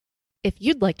If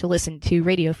you'd like to listen to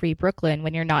Radio Free Brooklyn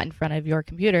when you're not in front of your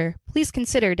computer, please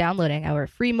consider downloading our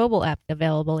free mobile app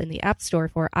available in the App Store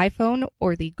for iPhone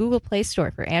or the Google Play Store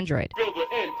for Android.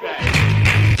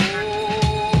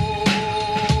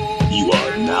 You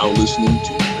are now listening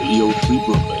to Radio Free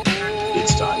Brooklyn.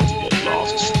 It's time to get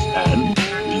lost and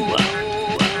rewound.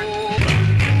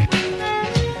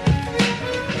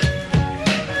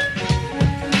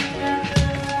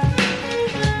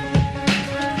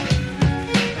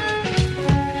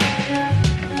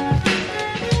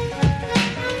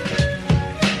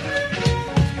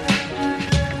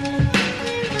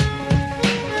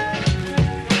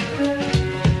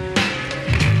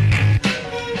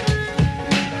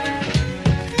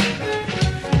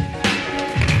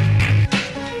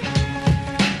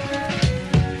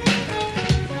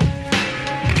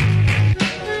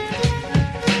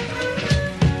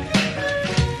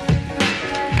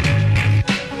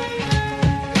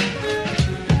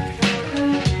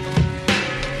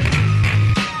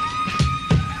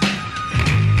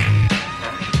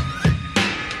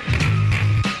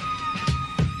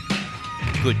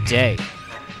 Good day.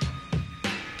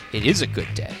 It is a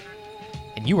good day,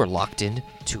 and you are locked in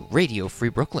to Radio Free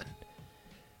Brooklyn.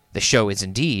 The show is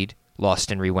indeed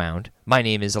Lost and Rewound. My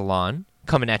name is Alon,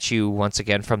 coming at you once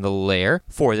again from the lair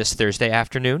for this Thursday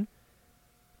afternoon.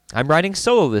 I'm riding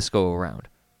solo this go-around,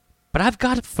 but I've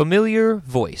got a familiar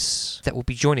voice that will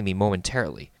be joining me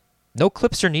momentarily. No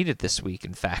clips are needed this week,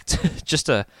 in fact. Just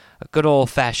a good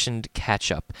old-fashioned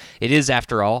catch-up. It is,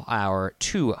 after all, our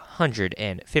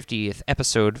 250th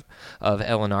episode of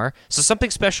LNR, so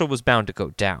something special was bound to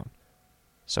go down.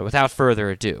 So without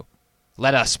further ado,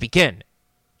 let us begin.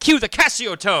 Cue the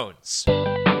Casio tones!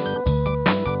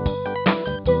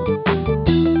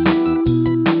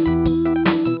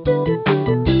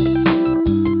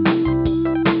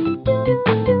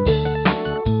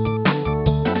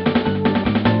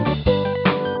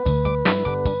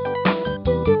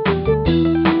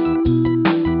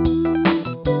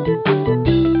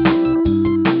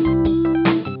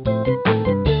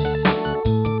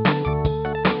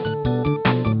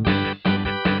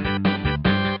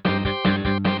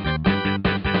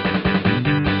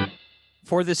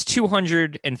 For this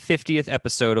 250th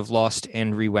episode of Lost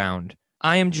and Rewound,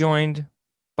 I am joined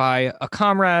by a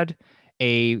comrade,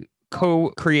 a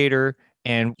co-creator,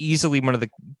 and easily one of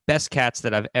the best cats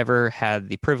that I've ever had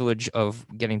the privilege of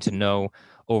getting to know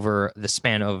over the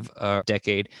span of a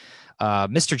decade.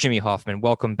 Mr. Jimmy Hoffman,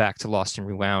 welcome back to Lost and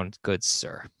Rewound, good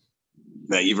sir.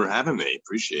 Thank you for having me.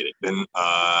 Appreciate it. Been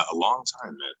a long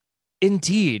time, man.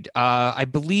 Indeed. I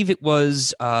believe it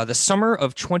was the summer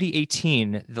of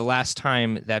 2018, the last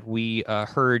time that we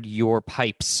heard your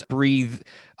pipes breathe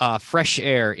fresh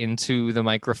air into the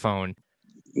microphone.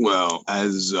 Well,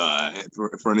 as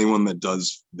for anyone that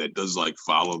does like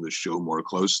follow the show more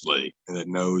closely and that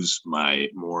knows my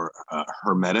more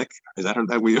hermetic, is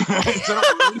that we?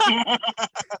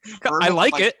 I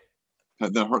like it.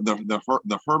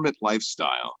 The hermit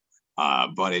lifestyle,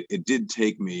 but it did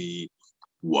take me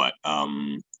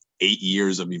 8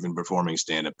 years of even performing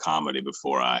stand-up comedy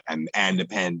before and a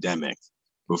pandemic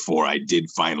before I did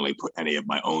finally put any of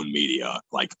my own media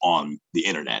like on the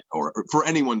internet or for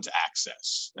anyone to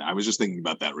access. I was just thinking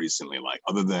about that recently, like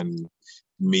other than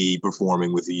me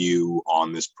performing with you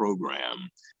on this program,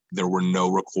 there were no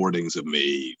recordings of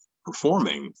me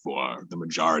performing for the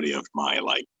majority of my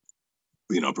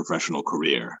professional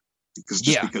career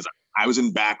because I was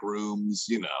in back rooms,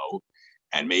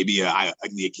 and maybe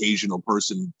the occasional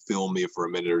person film me for a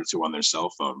minute or two on their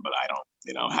cell phone, but I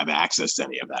don't, have access to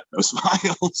any of that, those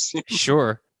files.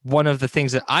 Sure. One of the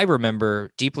things that I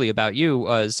remember deeply about you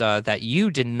was that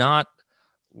you did not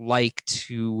like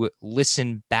to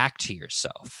listen back to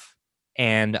yourself.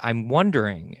 And I'm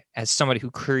wondering, as somebody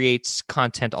who creates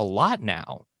content a lot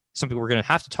now, something we're going to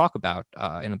have to talk about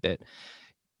in a bit,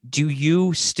 do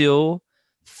you still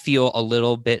feel a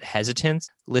little bit hesitant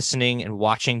listening and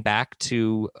watching back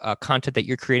to content that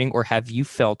you're creating, or have you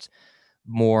felt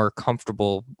more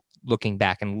comfortable looking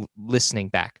back and listening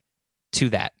back to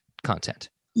that content?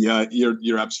 Yeah,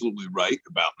 you're absolutely right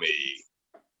about me.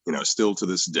 Still to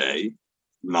this day,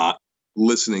 not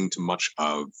listening to much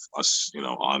of us,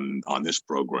 on this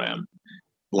program.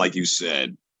 Like you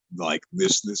said, like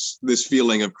this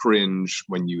feeling of cringe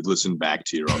when you listen back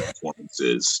to your own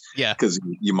performances. Yeah, because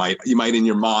you might in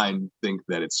your mind think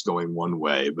that it's going one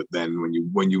way, but then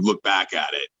when you look back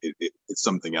at it, it's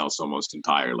something else almost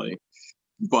entirely.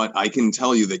 But I can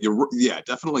tell you that you're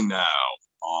definitely now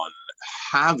on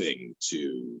having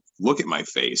to look at my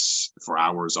face for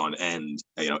hours on end,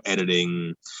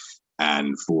 editing.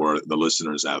 And for the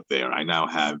listeners out there, I now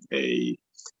have a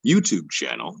YouTube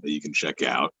channel that you can check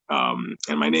out.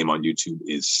 And my name on YouTube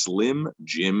is Slim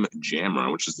Jim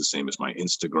Jammer, which is the same as my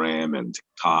Instagram and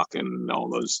TikTok and all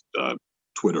those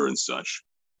Twitter and such.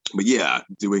 But yeah,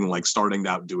 starting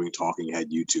out doing talking head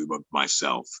YouTube of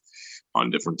myself on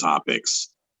different topics,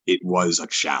 it was a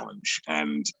challenge.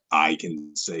 And I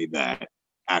can say that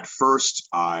at first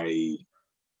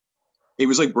it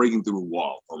was like breaking through a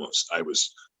wall almost. I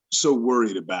was so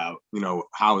worried about,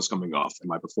 how it's coming off and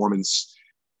my performance,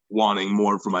 wanting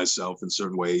more for myself in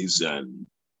certain ways and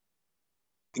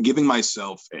giving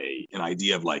myself an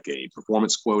idea of like a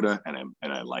performance quota and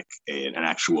an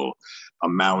actual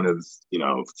amount of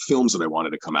films that I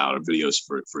wanted to come out of videos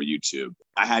for YouTube.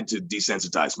 I had to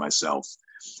desensitize myself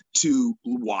to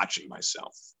watching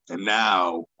myself, and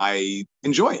now I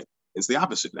enjoy it. It's the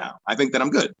opposite now. I think that I'm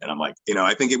good, and I'm like,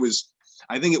 I think it was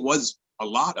a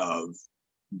lot of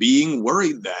being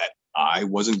worried that I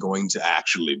wasn't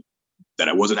actually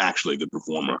a good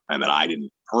performer, and that I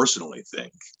didn't personally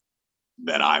think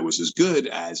that I was as good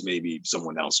as maybe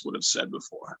someone else would have said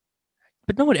before.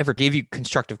 But no one ever gave you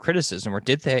constructive criticism, or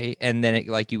did they? And then it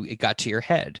got to your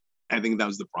head. I think that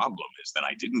was the problem, is that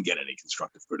I didn't get any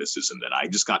constructive criticism, that I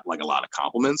just got like a lot of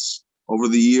compliments over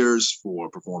the years for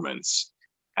performance.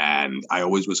 And I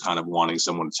always was kind of wanting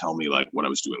someone to tell me like what I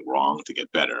was doing wrong to get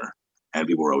better. And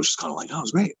people were always just kind of like, oh, it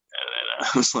was great. And I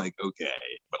was like, okay,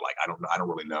 but like, I don't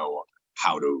really know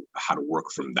how to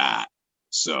work from that.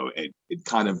 So it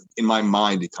kind of, in my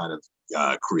mind, it kind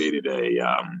of created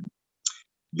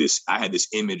I had this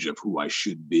image of who I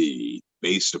should be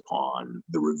based upon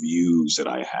the reviews that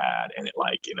I had. And it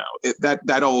like,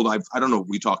 that old, I don't know if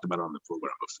we talked about it on the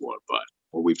program before,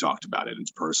 or we've talked about it in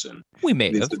person. We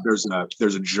may have.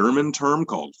 There's a German term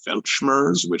called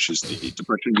Weltschmerz, which is the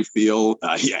depression you feel.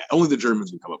 Only the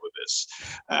Germans would come up with this.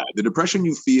 The depression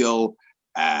you feel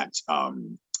at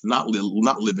not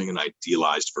living an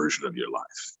idealized version of your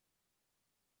life.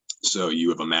 So you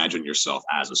have imagined yourself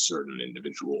as a certain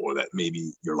individual, or that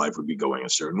maybe your life would be going a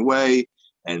certain way.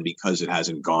 And because it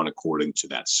hasn't gone according to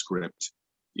that script,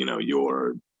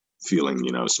 you're feeling,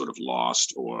 sort of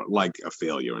lost or like a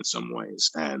failure in some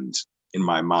ways. And in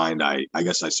my mind, I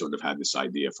guess I sort of had this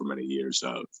idea for many years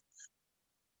of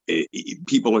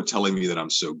people are telling me that I'm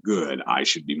so good, I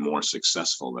should be more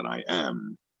successful than I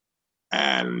am.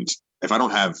 And if I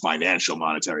don't have financial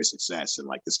monetary success in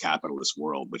like this capitalist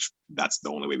world, which that's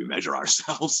the only way we measure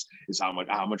ourselves, is how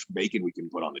much bacon we can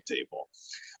put on the table,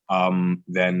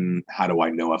 then how do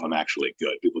I know if I'm actually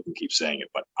good? People can keep saying it,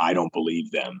 but I don't believe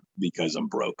them because I'm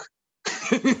broke.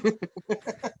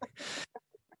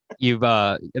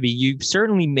 You've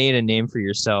certainly made a name for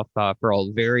yourself for a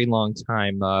very long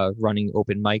time, running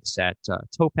open mics at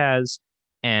Topaz,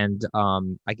 and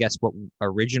I guess what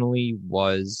originally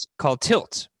was called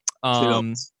Tilt.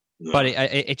 But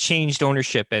it changed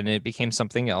ownership and it became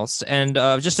something else. And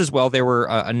just as well, there were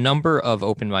a number of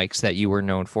open mics that you were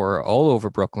known for all over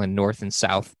Brooklyn, north and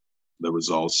south. There was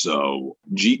also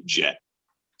Jeet Jet.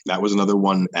 That was another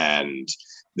one. And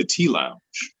the Tea Lounge.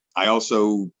 I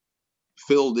also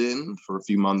filled in for a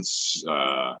few months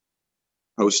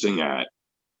hosting at,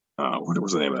 what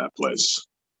was the name of that place?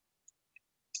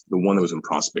 The one that was in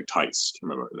Prospect Heights. I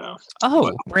remember it now.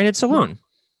 Oh, Branded Saloon.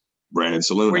 Branded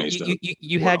Saloon. Where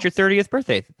you had your 30th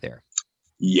birthday there.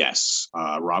 Yes.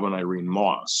 Robin Irene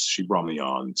Moss, she brought me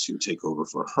on to take over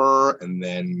for her. And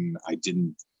then I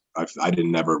didn't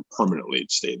never permanently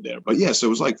stayed there. But yeah, so it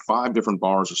was like 5 different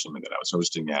bars or something that I was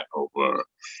hosting at over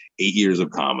 8 years of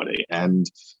comedy. And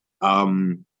I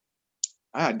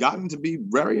had gotten to be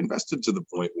very invested to the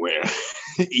point where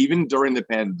even during the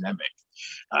pandemic,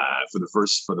 for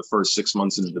the first 6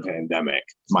 months into the pandemic,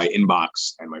 my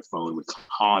inbox and my phone would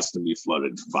constantly be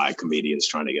flooded by comedians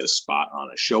trying to get a spot on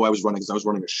a show I was running, because I was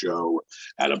running a show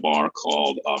at a bar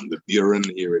called the Buren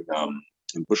here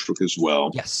in Bushwick as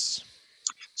well. Yes.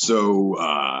 So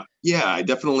I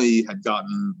definitely had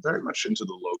gotten very much into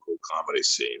the local comedy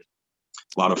scene.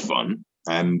 A lot of fun,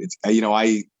 and it's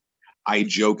I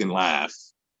joke and laugh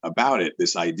about it.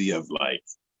 This idea of like,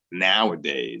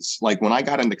 nowadays, like when I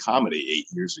got into comedy 8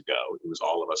 years ago, it was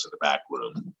all of us in the back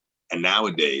room. And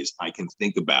nowadays I can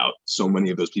think about so many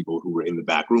of those people who were in the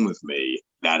back room with me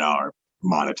that are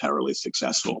monetarily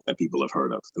successful, that people have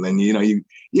heard of. And then, you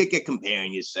get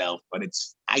comparing yourself, but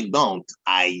I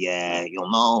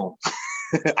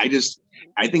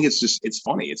think it's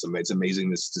funny. It's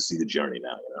amazing to see the journey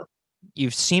now,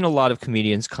 You've seen a lot of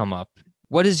comedians come up.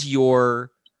 What is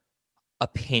your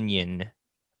opinion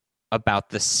about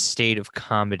the state of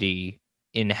comedy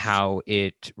in how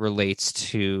it relates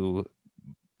to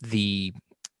the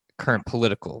current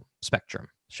political spectrum,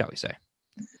 shall we say?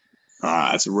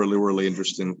 That's a really, really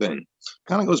interesting thing.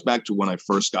 Kind of goes back to when I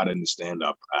first got into stand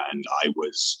up, and I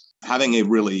was having a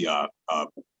really a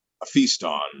feast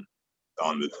on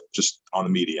the just on the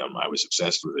medium. I was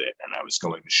obsessed with it, and I was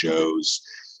going to shows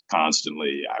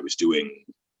constantly. I was doing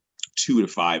 2 to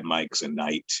 5 mics a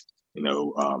night, you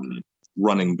know,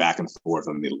 running back and forth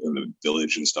in the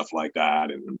village and stuff like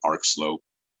that, and in Park Slope,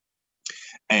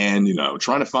 and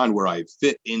trying to find where I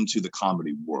fit into the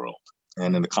comedy world.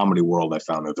 And in the comedy world, I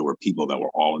found that there were people that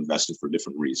were all invested for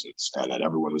different reasons, and that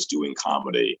everyone was doing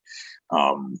comedy.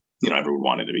 Everyone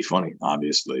wanted to be funny,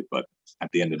 obviously, but at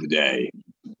the end of the day,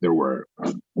 there were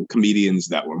comedians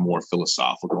that were more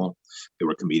philosophical. There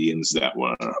were comedians that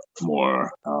were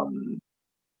more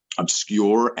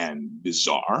obscure and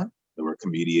bizarre. There were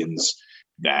comedians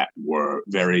that were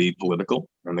very political,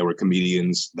 and there were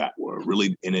comedians that were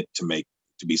really in it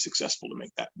to be successful, to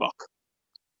make that buck.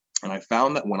 And I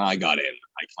found that when I got in,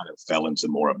 I kind of fell into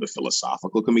more of the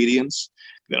philosophical comedians,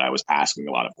 that I was asking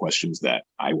a lot of questions that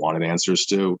I wanted answers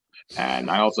to. And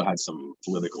I also had some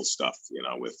political stuff,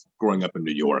 with growing up in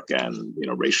New York and,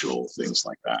 racial things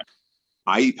like that.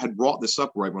 I had brought this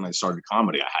up right when I started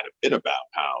comedy. I had a bit about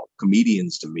how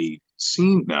comedians to me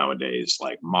seem nowadays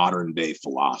like modern day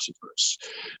philosophers.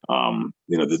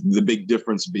 The big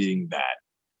difference being that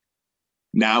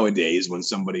nowadays, when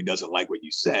somebody doesn't like what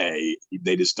you say,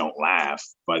 they just don't laugh.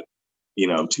 But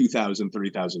 2,000,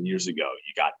 3,000 years ago,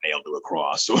 you got nailed to a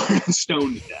cross or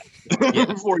stoned to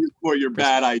death for your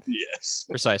bad ideas.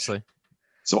 Precisely.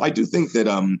 So I do think that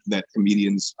that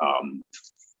comedians,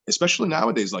 especially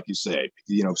nowadays, like you say,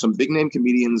 some big name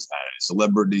comedians and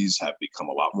celebrities have become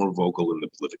a lot more vocal in the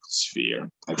political sphere.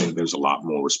 I think there's a lot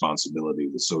more responsibility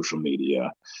with social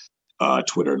media,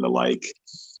 Twitter and the like,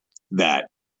 that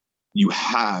you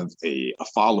have a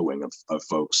following of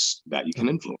folks that you can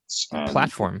influence. And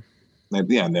platform.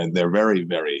 And they're very,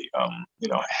 very,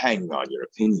 hanging on your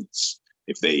opinions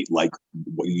if they like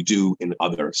what you do in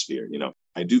other sphere.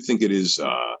 I do think it is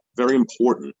very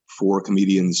important for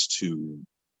comedians to,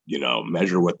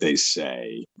 measure what they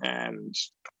say. And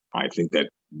I think that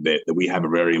we have a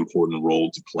very important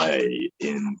role to play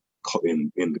in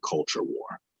the culture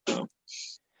war.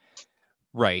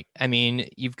 Right. I mean,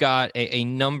 you've got a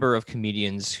number of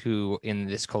comedians who in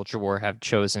this culture war have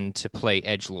chosen to play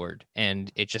edgelord, and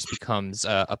it just becomes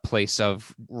a place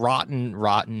of rotten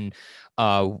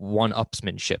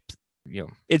one-upsmanship.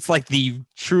 It's like the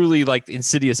truly like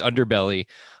insidious underbelly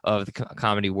of the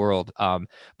comedy world.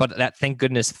 But that, thank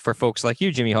goodness for folks like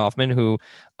you, Jimmy Hoffman, who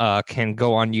can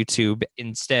go on YouTube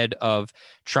instead of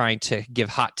trying to give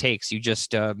hot takes. You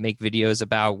just make videos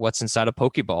about what's inside a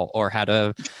Pokeball or how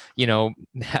to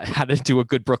do a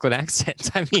good Brooklyn accent.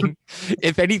 I mean,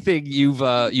 if anything,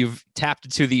 you've tapped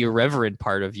into the irreverent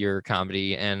part of your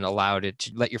comedy and allowed it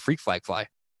to let your freak flag fly.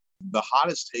 The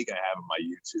hottest take I have on my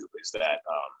YouTube is that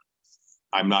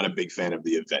I'm not a big fan of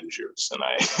the Avengers, and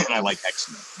I like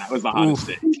X-Men. That was the hottest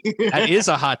take. That is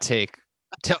a hot take.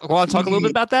 Want to talk a little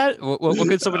bit about that? What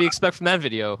could somebody expect from that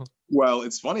video? Well,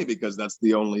 it's funny because that's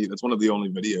one of the only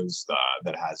videos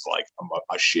that has like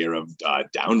a share of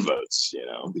downvotes.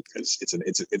 Because it's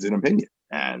an opinion,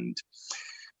 and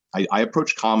I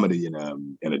approach comedy in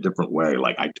a different way.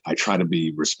 Like I try to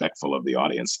be respectful of the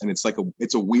audience, and it's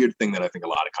a weird thing that I think a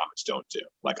lot of comics don't do.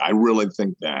 Like I really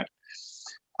think that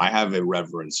I have a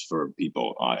reverence for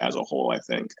people as a whole, I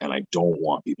think, and I don't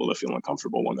want people to feel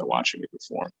uncomfortable when they're watching me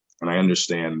perform. And I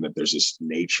understand that there's this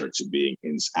nature to being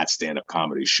at stand-up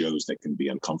comedy shows that can be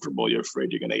uncomfortable. You're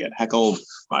afraid you're going to get heckled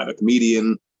by the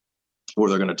comedian, or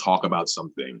they're going to talk about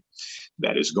something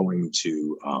that is going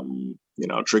to,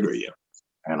 trigger you.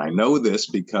 And I know this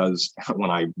because when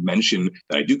I mention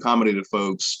that I do comedy to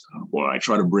folks, or I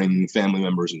try to bring family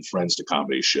members and friends to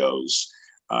comedy shows,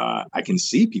 I can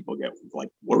see people get like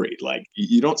worried. Like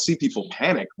you don't see people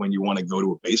panic when you want to go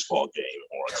to a baseball game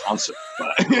or a concert.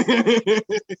 But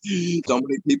so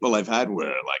many people I've had where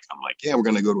like I'm like, yeah, we're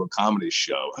gonna go to a comedy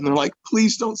show, and they're like,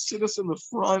 please don't sit us in the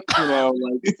front.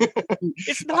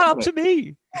 It's not up to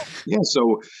me. Yeah,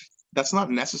 so that's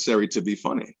not necessary to be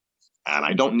funny, and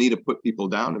I don't need to put people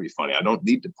down to be funny. I don't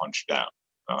need to punch down.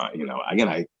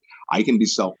 Again, I can be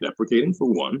self-deprecating for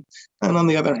one, and on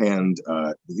the other hand,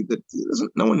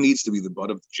 no one needs to be the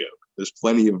butt of the joke. There's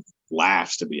plenty of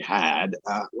laughs to be had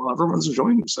while everyone's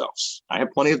enjoying themselves. I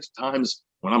have plenty of times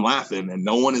when I'm laughing and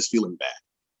no one is feeling bad,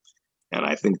 and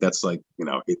I think that's like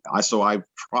so I've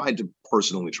tried to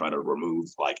personally try to remove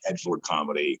like edgelord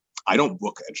comedy. I don't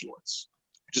book edgelords.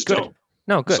 I just good. Don't.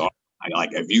 No, good. So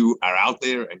if you are out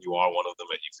there and you are one of them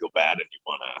and you feel bad and you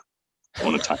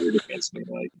want to tie it against me,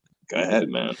 like, go ahead,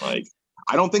 man. Like,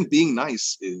 I don't think being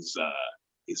nice is a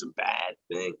bad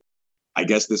thing. I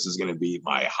guess this is going to be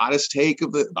my hottest take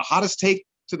of the hottest take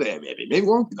today. Maybe it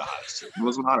won't be the hottest take. It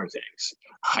wasn't hotter takes.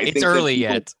 It's early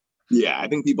yet. Yeah, I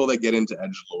think people that get into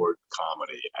edgelord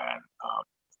comedy and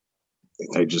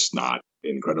they're just not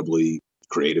incredibly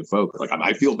creative folk. Like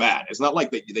I feel bad. It's not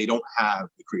like they don't have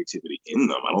the creativity in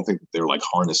them. I don't think that they're like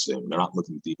harnessing. They're not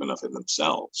looking deep enough in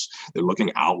themselves. They're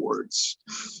looking outwards.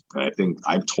 And I think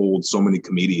I've told so many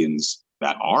comedians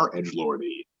that are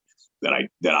edgelordy that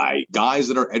I guys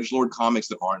that are edgelord comics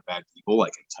that aren't bad people, I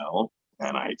can tell.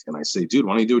 And I say, dude,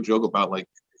 why don't you do a joke about like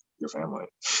your family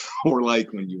or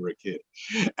like when you were a kid?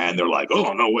 And they're like,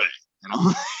 oh, no way.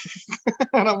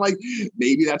 And I'm like,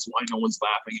 maybe that's why no one's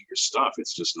laughing at your stuff.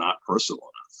 It's just not personal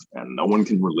enough. And no one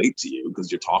can relate to you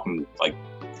because you're talking like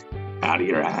out of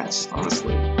your ass,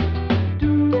 honestly.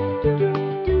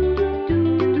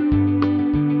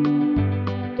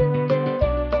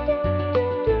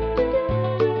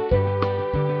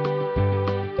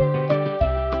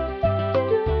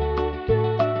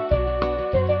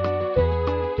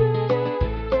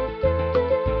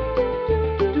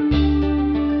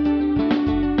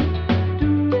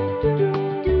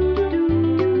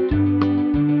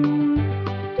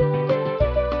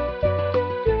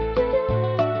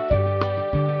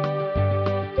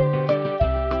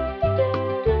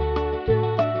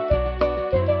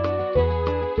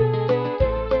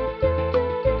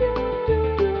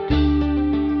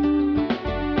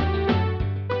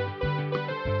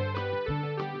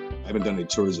 I haven't done any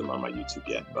tourism on my YouTube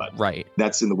yet, but Right.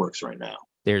 That's in the works right now.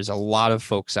 There's a lot of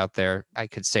folks out there, I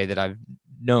could say, that I've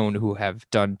known who have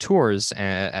done tours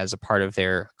as a part of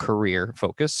their career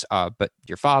focus. But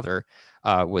your father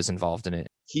was involved in it.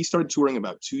 He started touring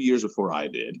about 2 years before I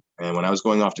did. And when I was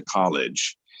going off to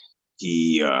college,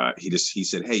 he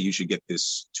said, hey, you should get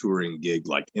this touring gig.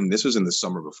 And this was in the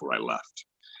summer before I left.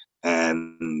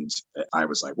 And I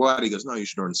was like, what? He goes, no, you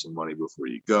should earn some money before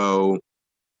you go.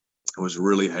 I was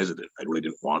really hesitant. I really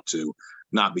didn't want to,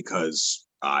 not because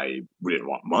I didn't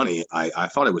want money. I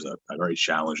thought it was a very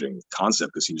challenging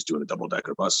concept because he was doing a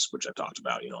double-decker bus, which I've talked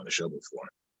about, on the show before.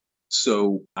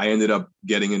 So I ended up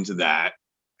getting into that.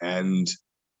 And,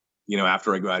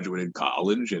 after I graduated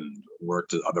college and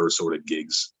worked at other sort of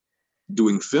gigs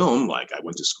doing film, like I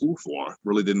went to school for,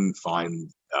 really didn't find,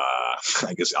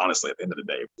 I guess, honestly, at the end of the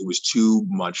day, it was too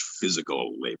much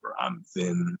physical labor. I'm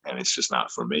thin and it's just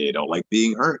not for me. I don't like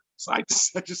being hurt. So I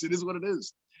just it is what it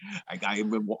is.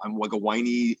 I'm like a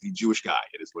whiny Jewish guy.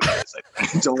 It is what it is.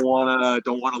 I don't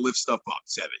want to lift stuff up.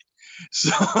 It's heavy.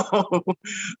 So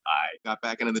I got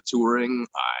back into the touring.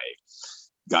 I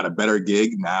got a better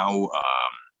gig now,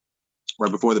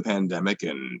 right before the pandemic,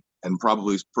 and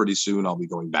probably pretty soon I'll be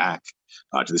going back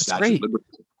to the Statue of Liberty.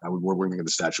 We're working at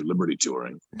the Statue of Liberty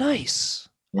touring. Nice.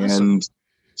 And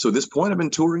so at this point, I've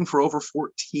been touring for over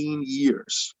 14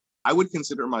 years. I would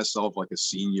consider myself like a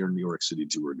senior New York City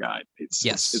tour guide. I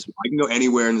can go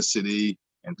anywhere in the city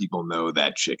and people know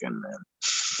that Chicken Man.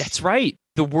 That's right.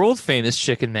 The world famous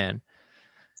Chicken Man.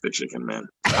 The Chicken Man.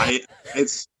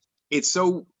 It's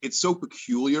so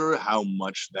peculiar how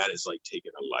much that is like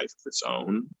taken a life of its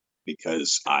own,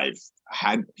 because I've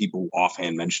had people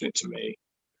offhand mention it to me.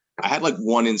 I had like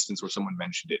one instance where someone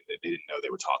mentioned it and they didn't know they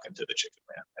were talking to the Chicken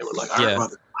Man. They were like, "All right,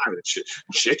 brother,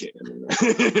 chicken."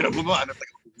 Blah, blah. And it's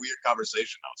like a weird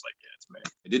conversation. I was like, "Yeah, it's me."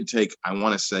 I did take, I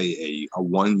want to say, a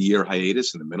 1 year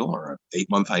hiatus in the middle, or an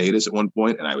 8-month hiatus at one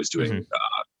point, and I was doing.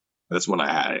 That's when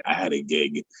I had a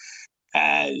gig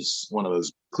as one of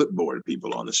those clipboard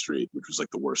people on the street, which was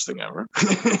like the worst thing ever.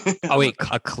 Oh wait,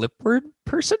 a clipboard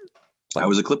person? I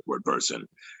was a clipboard person.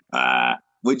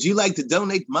 Would you like to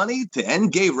donate money to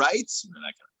end gay rights?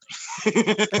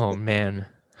 Oh man.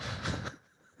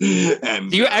 And,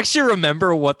 do you actually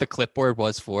remember what the clipboard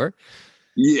was for?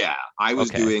 Yeah, I was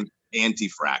doing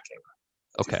anti-fracking.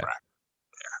 Okay.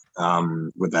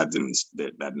 But that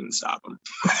didn't stop him.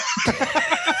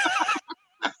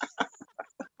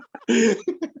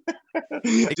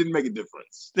 It didn't make a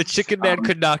difference. The Chicken Man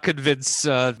could not convince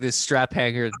this strap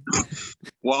hanger.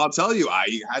 Well, I'll tell you,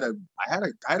 I had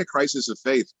a crisis of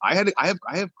faith. I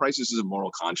have crises of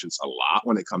moral conscience a lot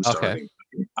when it comes to earning.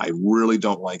 I really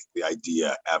don't like the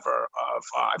idea ever of.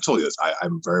 I've told you this.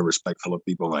 I'm very respectful of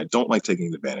people, and I don't like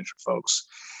taking advantage of folks,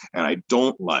 and I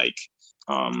don't like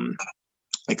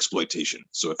exploitation.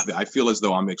 So if I feel as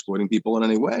though I'm exploiting people in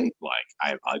any way, like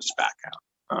I just back out.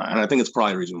 And I think it's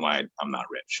probably the reason why I'm not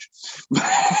rich.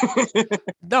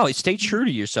 No, stay true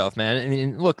to yourself, man. I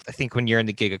mean, look, I think when you're in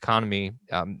the gig economy,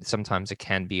 sometimes it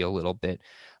can be a little bit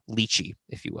leechy,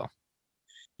 if you will.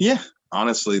 Yeah,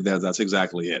 honestly, that's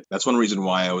exactly it. That's one reason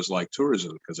why I always like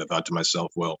tourism, because I thought to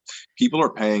myself, well, people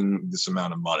are paying this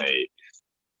amount of money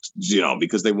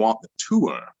because they want the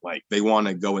tour. Like, they want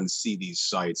to go and see these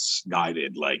sites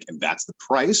guided, like, and that's the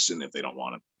price. And if they don't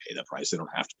want to pay the price, they don't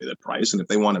have to pay the price. And if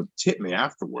they want to tip me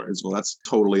afterwards, well, that's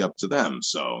totally up to them.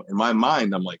 So in my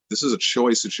mind, I'm like, this is a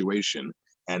choice situation.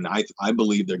 And I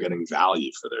believe they're getting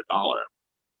value for their dollar.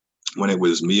 When it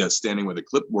was me standing with a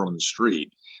clipboard on the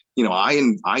street,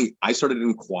 I started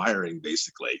inquiring,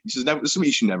 basically. This is something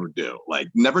you should never do. Like,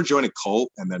 never join a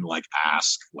cult and then like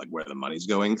ask like where the money's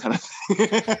going, kind of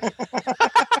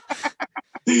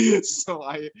thing. So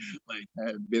I like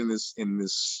had been in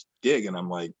this gig, and I'm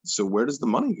like, so where does the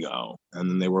money go? And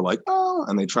then they were like, oh,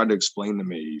 and they tried to explain to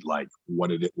me like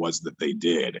what it was that they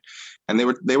did, and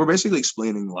they were basically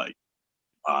explaining like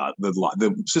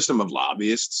the system of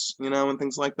lobbyists, and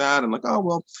things like that. And like, oh,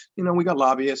 well, we got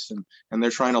lobbyists and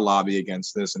they're trying to lobby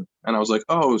against this. And I was like,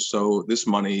 oh, so this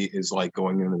money is like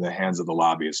going into the hands of the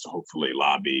lobbyists to hopefully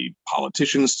lobby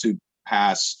politicians to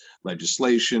pass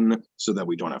legislation so that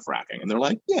we don't have fracking. And they're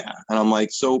like, yeah. And I'm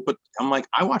like, but I'm like,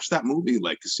 I watched that movie,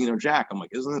 like Casino Jack. I'm like,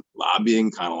 isn't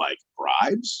lobbying kind of like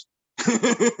bribes?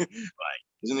 Like,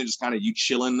 isn't it just kind of you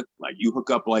chilling? Like, you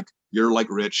hook up, like, you're like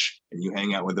rich and you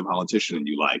hang out with a politician and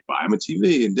you like buy them a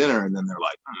TV and dinner. And then they're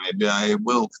like, maybe I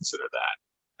will consider that.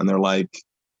 And they're like,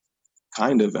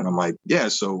 kind of. And I'm like, yeah.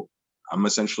 So I'm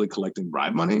essentially collecting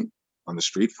bribe money on the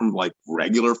street from like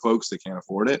regular folks that can't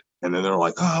afford it. And then they're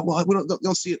like, oh, well, we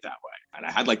don't see it that way. And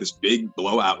I had like this big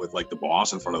blowout with like the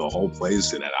boss in front of the whole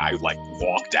place. And then I like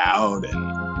walked out,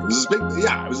 and it was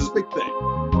this big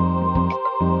thing.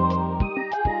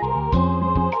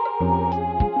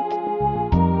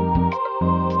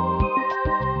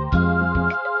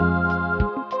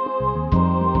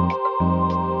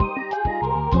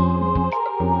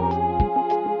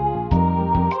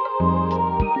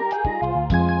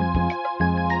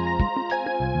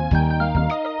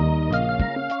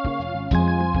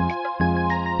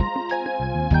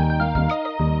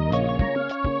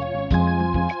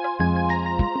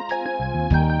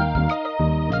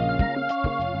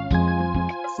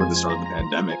 The start of the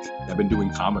pandemic, I've been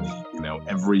doing comedy,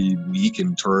 every week,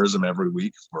 in tourism every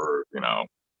week for,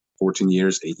 14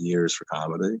 years, 8 years for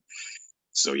comedy.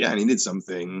 So yeah, I needed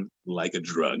something like a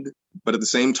drug, but at the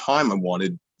same time, I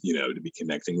wanted, to be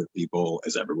connecting with people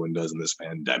as everyone does in this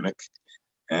pandemic.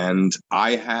 And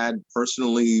I had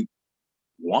personally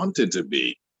wanted to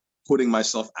be putting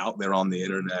myself out there on the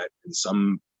internet in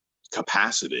some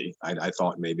capacity. I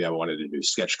thought maybe I wanted to do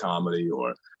sketch comedy,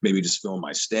 or maybe just film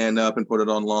my stand-up and put it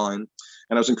online.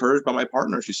 And I was encouraged by my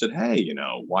partner. She said, hey,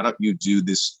 why don't you do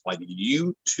this like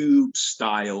YouTube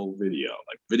style video,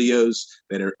 like videos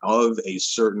that are of a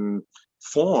certain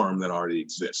form that already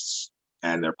exists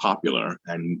and they're popular,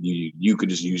 and you could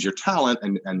just use your talent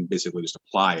and basically just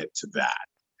apply it to that.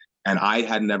 And I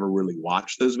had never really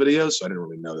watched those videos, so I didn't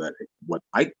really know that. What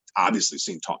I obviously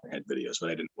seen talking head videos, but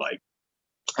I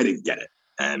didn't get it.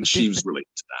 And she was really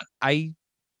into that. I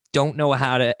don't know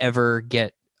how to ever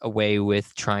get away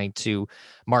with trying to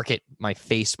market my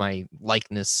face, my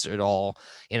likeness at all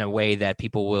in a way that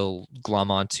people will glom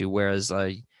onto. Whereas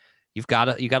you've got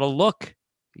to look,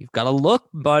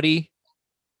 buddy.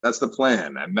 That's the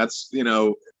plan. And that's,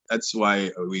 that's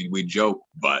why we joke,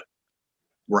 but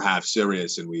we're half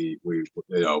serious. And we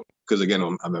because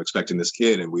again, I'm expecting this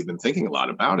kid, and we've been thinking a lot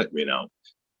about it,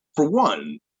 for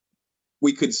one,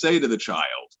 we could say to the child,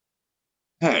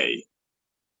 hey,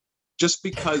 just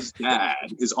because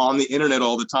dad is on the internet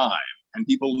all the time and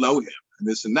people know him and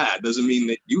this and that doesn't mean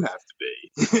that you have to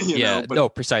be. No,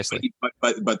 precisely.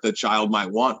 But the child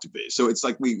might want to be. So it's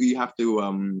like we have to,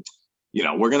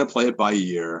 we're going to play it by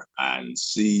ear and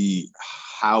see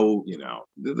how,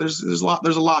 there's a lot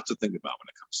to think about when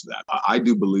it comes to that. I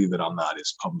do believe that I'm not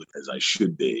as public as I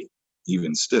should be,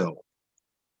 even still.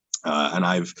 And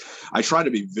I try to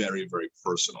be very, very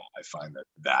personal. I find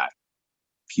that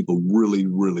people really,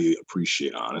 really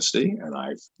appreciate honesty. And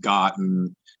I've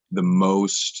gotten the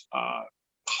most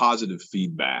positive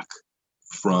feedback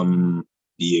from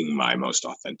being my most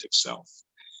authentic self.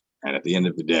 And at the end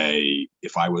of the day,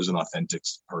 if I was an authentic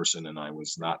person and I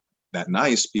was not that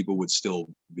nice, people would still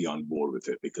be on board with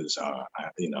it, because,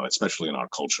 especially in our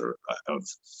culture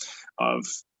of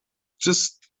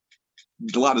just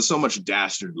so much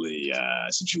dastardly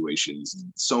situations,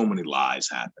 and so many lies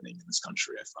happening in this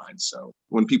country, I find. So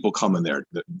when people come in there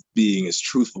being as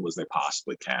truthful as they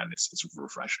possibly can, it's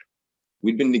refreshing.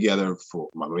 We'd been together for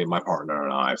my partner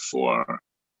and I for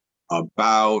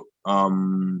about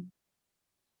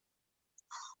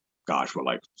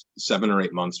like 7 or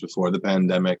 8 months before the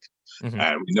pandemic. Mm-hmm.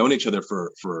 And we've known each other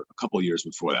for a couple of years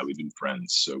before that. We've been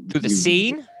friends. So through the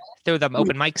scene? Through the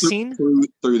open mic scene?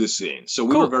 Through the scene. So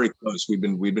we were very close. We've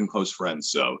been close friends.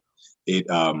 So it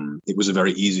was a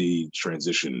very easy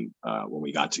transition when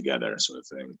we got together, sort of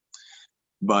thing.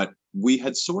 But we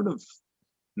had sort of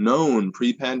known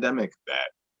pre-pandemic that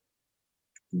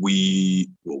we'd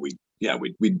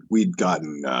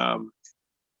gotten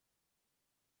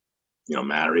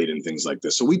married and things like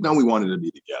this. So we'd known we wanted to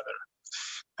be together.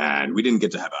 And we didn't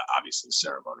get to have obviously a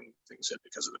ceremony and things yet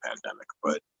because of the pandemic,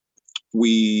 but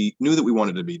we knew that we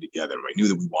wanted to be together. We knew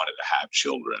that we wanted to have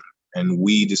children. And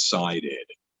we decided,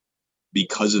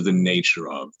 because of the nature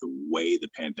of the way the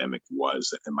pandemic was,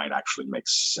 that it might actually make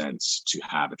sense to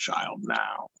have a child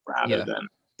now rather than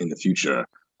in the future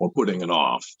or putting it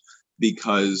off,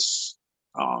 because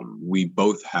we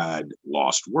both had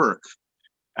lost work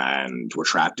and were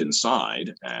trapped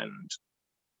inside. And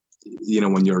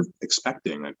when you're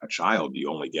expecting a child, you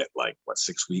only get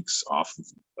 6 weeks off of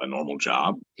a normal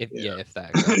job. If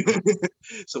that.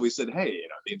 So we said, hey,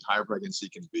 the entire pregnancy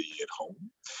can be at home,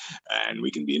 and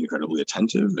we can be incredibly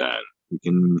attentive, and we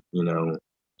can,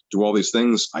 do all these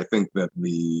things. I think that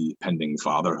the pending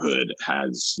fatherhood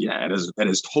has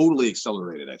totally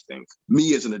accelerated, I think,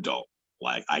 me as an adult.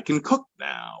 I can cook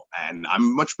now, and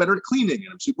I'm much better at cleaning, and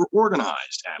I'm super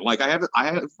organized, and I have a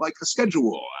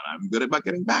schedule, and I'm good about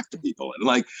getting back to people,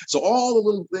 and so all the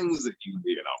little things that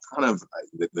kind of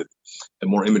the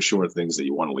more immature things that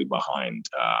you want to leave behind.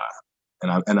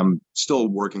 And I'm still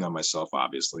working on myself,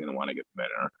 obviously, and I want to get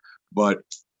better. But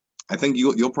I think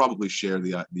you'll probably share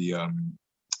the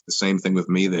same thing with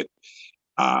me, that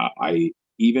I.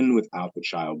 Even without the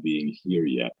child being here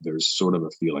yet, there's sort of a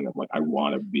feeling of I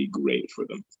want to be great for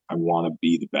them. I want to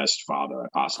be the best father I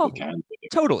possibly can.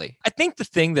 Totally. I think the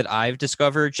thing that I've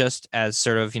discovered just as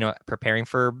sort of, preparing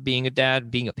for being a dad,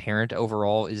 being a parent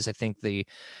overall, is I think the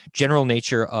general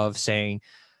nature of saying,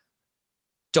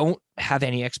 don't have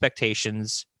any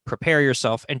expectations, prepare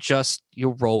yourself, and just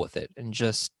you'll roll with it, and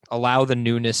just allow the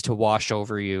newness to wash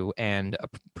over you, and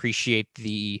appreciate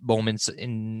the moments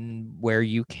in where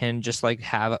you can just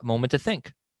have a moment to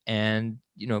think, and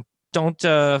don't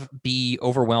be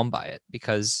overwhelmed by it,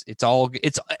 because it's all new.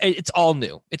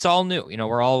 It's all new.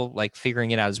 We're all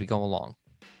figuring it out as we go along.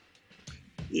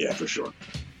 Yeah, for sure.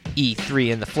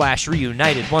 E3 and the Flash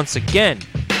reunited once again,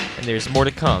 and there's more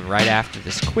to come right after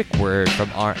this quick word from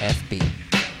RFB.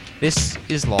 This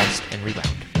is Lost and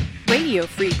Rewound. Radio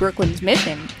Free Brooklyn's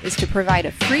mission is to provide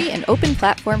a free and open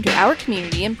platform to our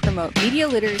community and promote media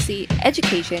literacy,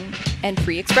 education, and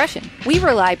free expression. We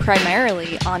rely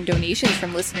primarily on donations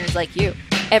from listeners like you.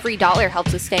 Every dollar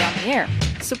helps us stay on the air.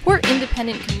 Support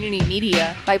independent community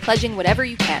media by pledging whatever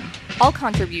you can. All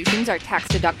contributions are tax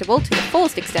deductible to the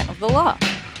fullest extent of the law.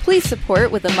 Please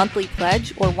support with a monthly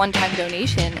pledge or one-time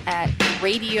donation at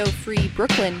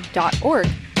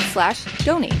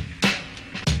radiofreebrooklyn.org/donate.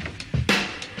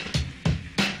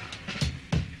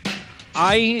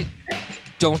 I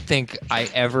don't think I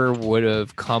ever would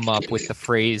have come up with the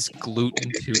phrase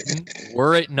gluten tootin'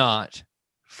 were it not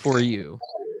for you.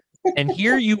 And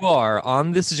here you are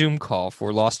on this Zoom call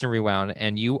for Lost and Rewound,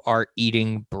 and you are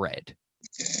eating bread.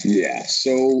 Yeah.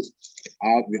 So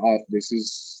this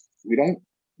is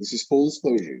full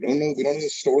disclosure. We don't know the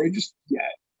story just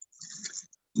yet.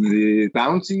 The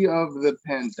bounty of the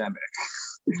pandemic.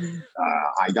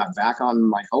 I got back on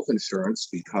my health insurance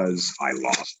because I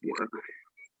lost work,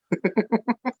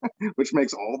 which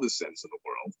makes all the sense in the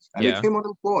world. I became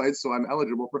unemployed, so I'm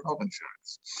eligible for health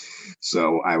insurance.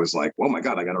 So I was like, oh my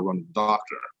God, I got to run to the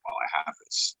doctor while I have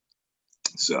this.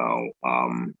 So,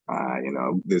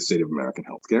 the state of American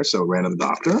healthcare. So I ran to the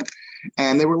doctor,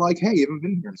 and they were like, hey, you haven't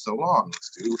been here in so long. Let's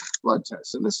do blood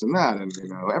tests and this and that, and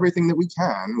everything that we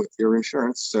can with your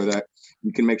insurance so that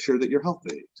you can make sure that you're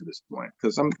healthy to this point.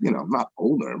 Because I'm, not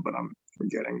older, but we're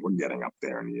getting up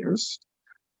there in years.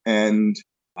 And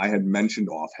I had mentioned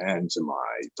offhand to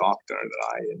my doctor that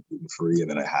I had gluten free and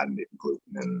that I hadn't eaten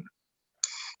gluten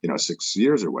in, 6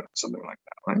 years or something like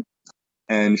that, right?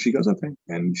 And she goes, okay.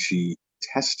 And she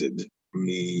tested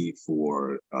me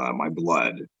for my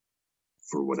blood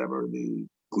for whatever the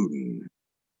gluten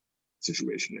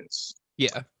situation is.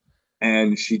 Yeah.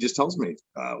 And she just tells me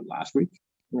last week.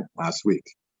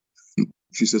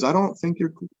 She says, I don't think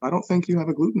you have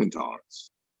a gluten intolerance.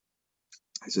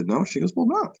 I said, no. She goes, well,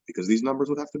 no, because these numbers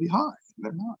would have to be high.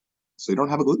 They're not. So you don't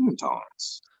have a gluten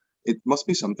intolerance. It must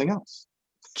be something else.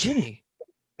 Jimmy.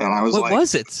 And I was what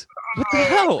was it? What the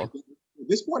hell? At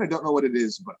this point, I don't know what it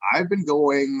is, but I've been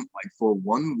going, for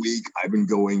 1 week, I've been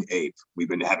going ape. We've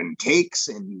been having cakes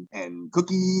and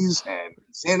cookies and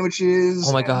sandwiches.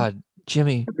 Oh my God,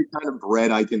 Jimmy. Every kind of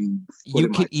bread I can You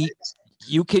could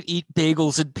eat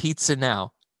bagels and pizza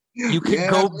now. You could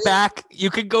go back. You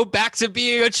could go back to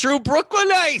being a true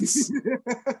Brooklynite.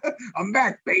 I'm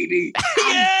back, baby.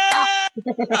 Yeah.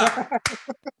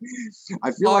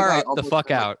 I feel like the fuck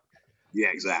out. Yeah,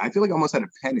 exactly. I feel like I almost had a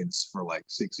penance for like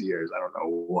 6 years. I don't know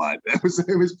what. It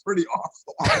was pretty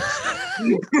awful.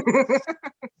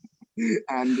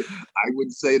 And I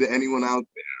would say to anyone out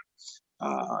there,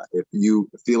 if you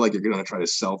feel like you're going to try to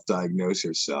self-diagnose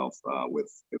yourself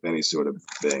with any sort of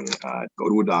thing, go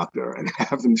to a doctor and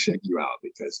have them check you out,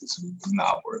 because it's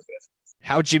not worth it.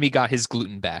 How Jimmy got his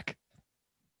gluten back.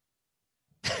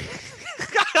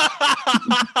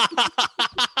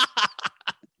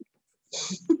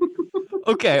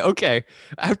 Okay.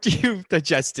 After you've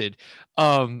digested,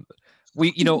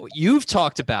 you've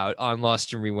talked about on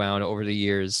Lost and Rewound over the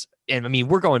years, and I mean,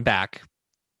 we're going back.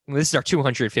 This is our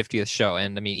 250th show,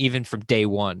 and I mean, even from day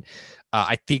one,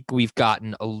 I think we've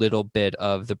gotten a little bit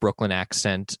of the Brooklyn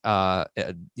accent,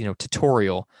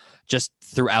 tutorial just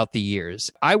throughout the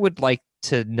years. I would like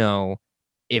to know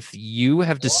if you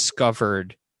have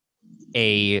discovered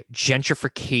a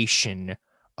gentrification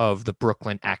of the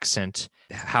Brooklyn accent,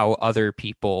 how other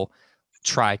people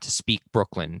try to speak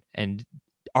Brooklyn, and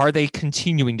are they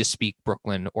continuing to speak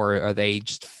Brooklyn, or are they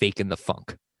just faking the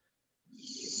funk?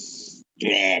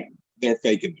 Yeah, they're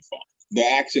faking the funk. The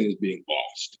accent is being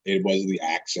lost. It was the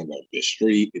accent of the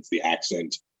street. It's the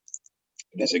accent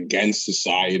that's against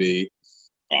society.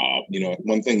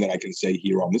 One thing that I can say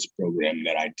here on this program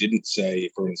that I didn't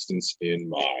say, for instance, in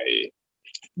my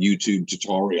YouTube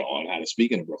tutorial on how to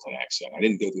speak in a Brooklyn accent. I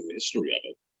didn't go through the history of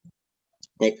it,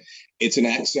 but it's an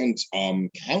accent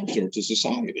counter to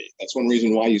society. That's one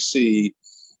reason why you see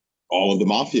all of the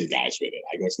mafia guys with it.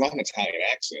 I go, it's not an Italian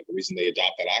accent. The reason they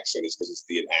adopt that accent is because it's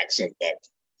the accent that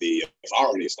the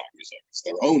authority is not using. It's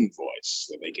their own voice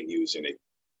that they can use, and it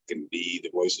can be the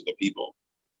voice of the people.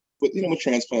 But with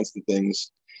transplants and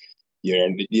things, you're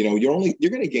going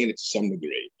to gain it to some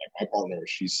degree. Like my partner,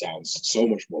 she sounds so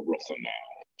much more Brooklyn now,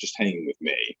 just hanging with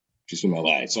me. She's from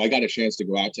LA. So I got a chance to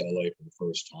go out to LA for the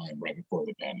first time right before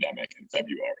the pandemic in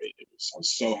February. I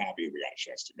was so happy we got a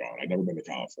chance to go. And I'd never been to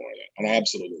California, and I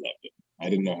absolutely loved it. I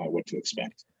didn't know what to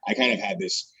expect. I kind of had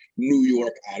this New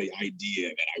York idea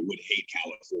that I would hate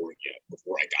California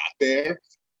before I got there.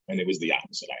 And it was the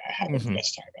opposite. I had the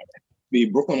best time ever. The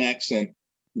Brooklyn accent,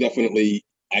 definitely,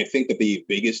 I think that the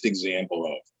biggest example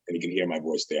of, and you can hear my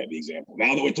voice there, the example,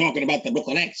 now that we're talking about the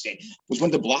Brooklyn accent, was when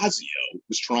de Blasio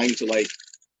was trying to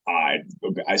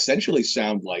essentially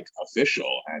sound like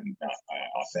official and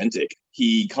authentic.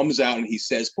 He comes out and he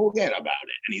says, forget about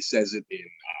it. And he says it in,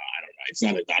 I don't know, it's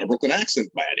not a Brooklyn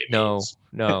accent by any means.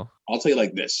 No. I'll tell you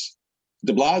like this.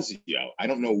 De Blasio, I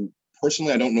don't know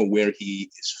where he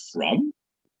is from,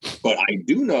 but I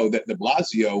do know that de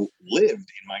Blasio lived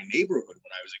in my neighborhood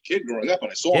when I was a kid growing up,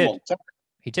 and I saw him all the time.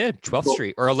 He did, 12th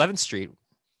Street or 11th Street.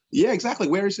 Yeah, exactly.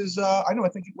 Where is his, I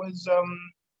think it was,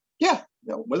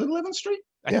 was it 11th Street?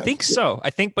 I think so.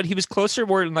 But he was closer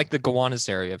more in like the Gowanus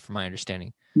area, from my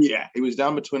understanding. Yeah, he was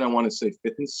down between, I want to say,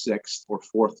 5th and 6th or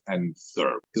 4th and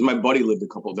 3rd. Because my buddy lived a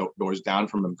couple of doors down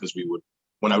from him, because we would,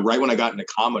 when I got into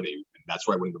comedy, and that's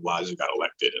right when de Blasio got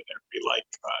elected, and there'd be like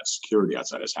security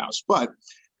outside his house. But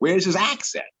where's his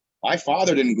accent? My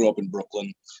father didn't grow up in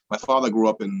Brooklyn. My father grew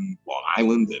up in Long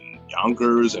Island and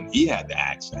Yonkers, and he had the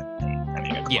accent.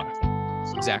 Yeah,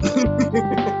 exactly.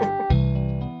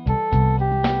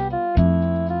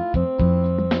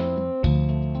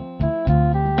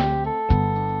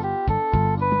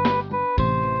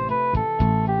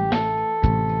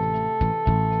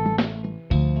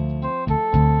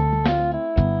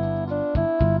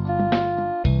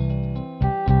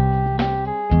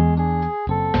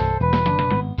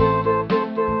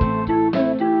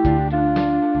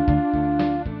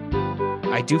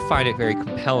 I do find it very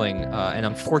compelling, and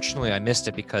unfortunately I missed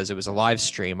it because it was a live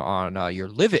stream on your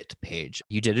Live It page.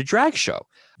 You did a drag show.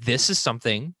 This is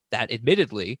something that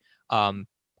admittedly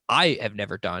I have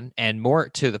never done, and more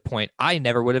to the point, I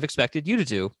never would have expected you to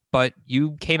do, but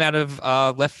you came out of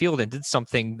left field and did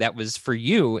something that was for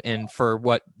you, and for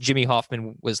what Jimmy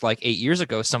Hoffman was like 8 years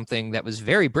ago, something that was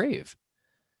very brave.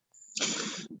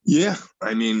 Yeah,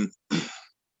 I mean,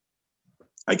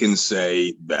 I can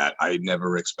say that I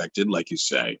never expected, like you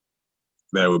say,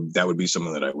 that would be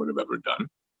something that I would have ever done.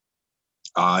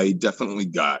 I definitely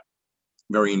got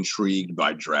very intrigued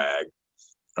by drag.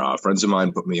 Friends of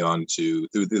mine put me on to,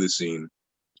 through the scene,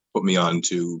 put me on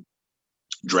to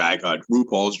drag,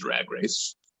 RuPaul's Drag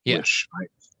Race. Yeah. Which,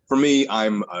 for me,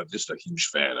 I'm just a huge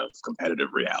fan of competitive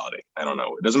reality. I don't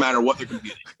know. It doesn't matter what they're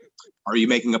competing. Are you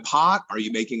making a pot? Are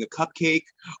you making a cupcake?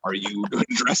 Are you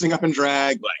dressing up in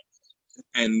drag?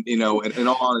 And in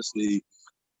all honesty,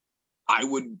 I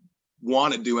would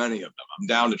want to do any of them. I'm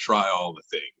down to try all the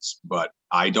things, but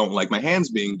I don't like my hands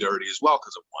being dirty as well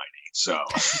because I'm whiny. So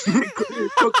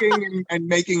cooking and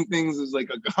making things is like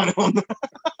I don't know.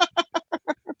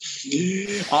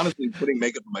 Honestly, putting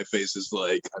makeup on my face is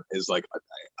like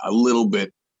a little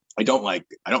bit. I don't like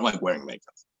wearing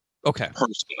makeup. Okay.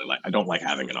 Personally, like I don't like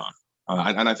having it on.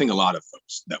 And I think a lot of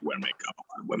folks that wear makeup,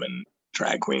 women,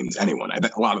 drag queens, anyone, I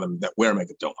bet a lot of them that wear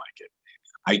makeup don't like it.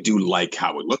 I do like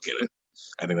how we look at it.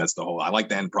 I think that's I like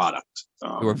the end product.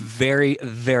 You are very,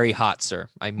 very hot, sir.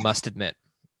 I must admit.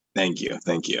 Thank you.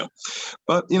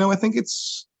 But, I think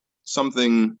it's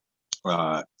something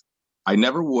I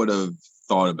never would have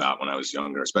thought about when I was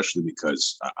younger, especially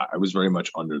because I was very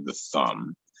much under the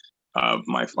thumb of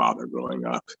my father growing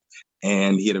up.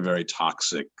 And he had a very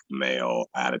toxic male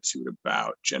attitude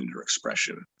about gender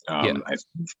expression. I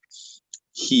think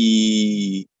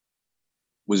he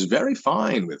was very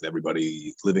fine with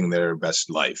everybody living their best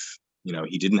life.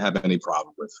 He didn't have any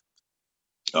problem with,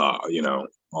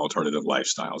 alternative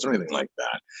lifestyles or anything like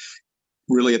that.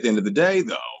 Really, at the end of the day,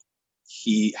 though,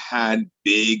 he had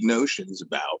big notions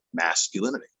about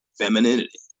masculinity, femininity,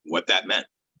 what that meant.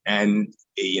 And,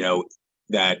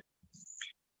 that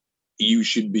you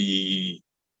should be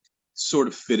sort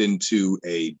of fit into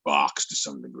a box to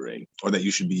some degree, or that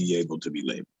you should be able to be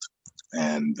labeled.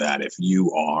 And that if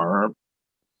you are,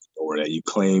 or that you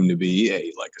claim to be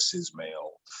a cis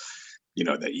male,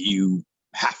 that you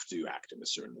have to act in a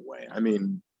certain way. I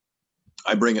mean,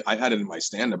 I had it in my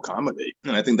stand-up comedy.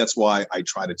 And I think that's why I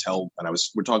try to tell, and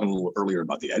we're talking a little earlier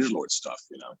about the edgelord stuff,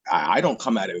 I don't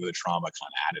come at it with a trauma kind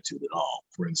of attitude at all.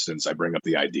 For instance, I bring up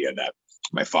the idea that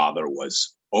my father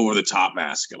was over the top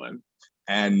masculine,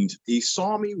 and he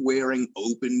saw me wearing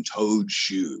open-toed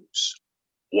shoes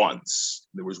once.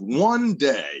 There was one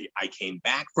day I came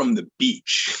back from the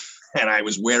beach and I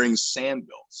was wearing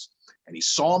sandals, and he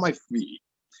saw my feet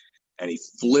and he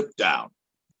flipped out.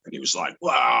 And he was like,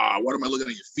 wow, what am I looking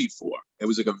at your feet for? It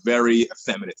was like a very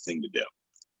effeminate thing to do.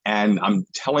 And I'm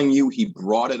telling you, he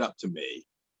brought it up to me.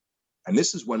 And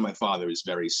this is when my father is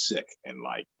very sick and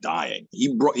dying. He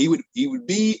would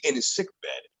be in his sick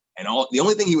bed. And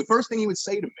first thing he would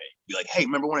say to me, be like, hey,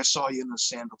 remember when I saw you in those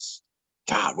sandals?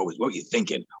 God, what were you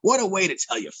thinking? What a way to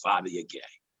tell your father you're gay.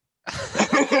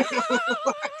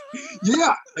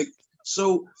 Yeah.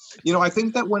 So, I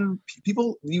think that when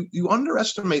people, you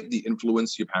underestimate the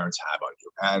influence your parents have on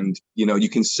you. And, you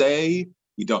can say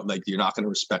you're not going to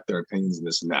respect their opinions and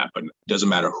this and that, but it doesn't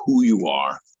matter who you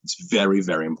are. It's very,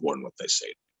 very important what they say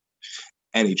to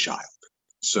any child.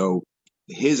 So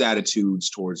his attitudes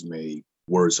towards me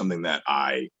were something that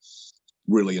I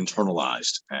really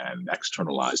internalized and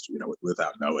externalized,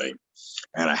 without knowing.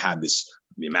 And I had the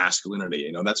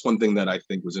masculinity, that's one thing that I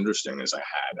think was interesting is I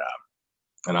had,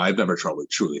 and I've never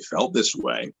truly felt this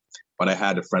way, but I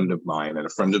had a friend of mine and a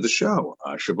friend of the show,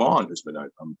 Siobhan, who's been a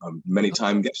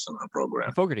many-time guest on our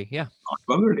program. Fogarty, yeah.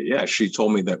 Fogarty, yeah. She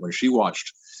told me that when she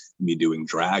watched me doing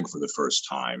drag for the first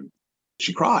time,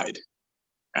 she cried.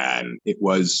 And it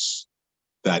was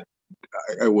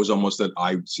almost that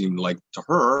I seemed like to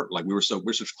her, we're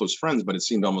such close friends, but it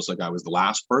seemed almost like I was the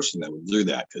last person that would do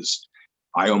that, because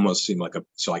I almost seemed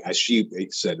as she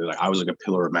said, I was like a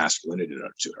pillar of masculinity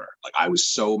to her. I was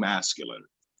so masculine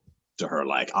to her.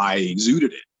 I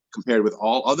exuded it compared with a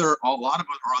lot of our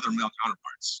other male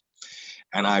counterparts.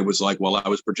 And I was I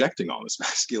was projecting all this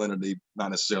masculinity,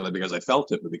 not necessarily because I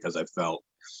felt it, but because I felt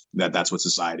that that's what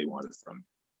society wanted from me.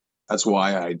 That's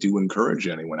why I do encourage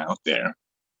anyone out there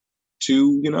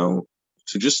to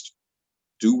just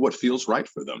do what feels right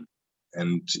for them,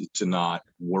 and to not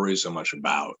worry so much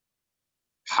about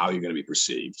how you're going to be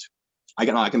perceived. I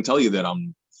can tell you that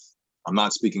I'm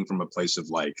not speaking from a place of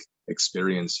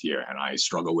experience here, and I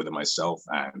struggle with it myself.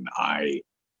 And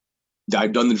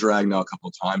I've done the drag now a couple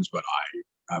of times, but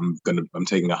I'm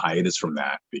taking a hiatus from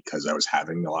that because I was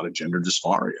having a lot of gender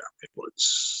dysphoria. It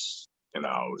was,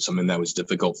 something that was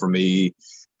difficult for me.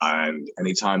 And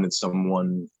anytime that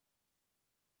someone,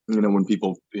 when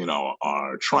people,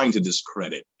 are trying to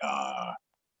discredit,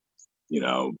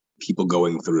 people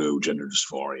going through gender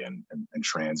dysphoria and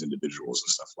trans individuals and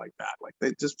stuff like that,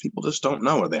 people just don't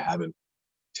know, or they haven't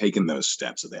taken those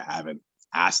steps, or they haven't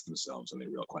asked themselves any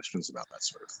real questions about that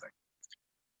sort of thing.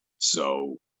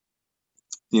 So,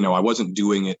 I wasn't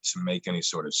doing it to make any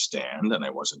sort of stand, and I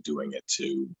wasn't doing it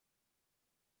to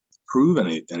prove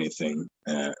anything.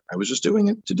 I was just doing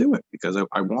it to do it because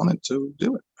I wanted to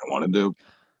do it. I wanted to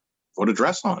put a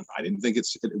dress on. I didn't think it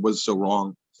was so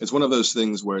wrong. It's one of those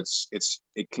things where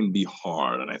it can be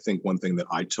hard. And I think one thing that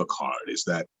I took hard is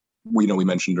that, we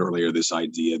mentioned earlier this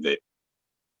idea that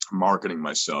marketing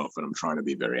myself, and I'm trying to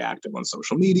be very active on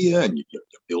social media, and you're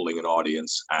building an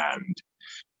audience. And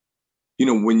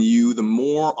the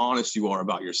more honest you are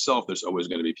about yourself, there's always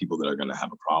going to be people that are going to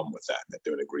have a problem with that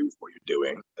don't agree with what you're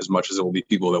doing, as much as there will be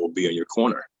people that will be in your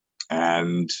corner.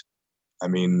 And I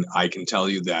mean, I can tell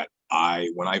you that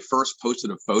when I first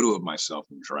posted a photo of myself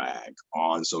in drag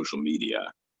on social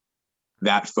media,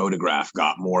 that photograph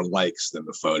got more likes than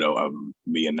the photo of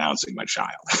me announcing my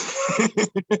child.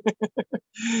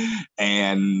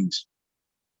 And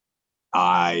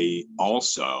I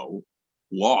also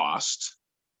lost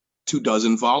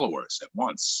 24 followers at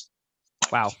once.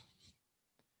 Wow.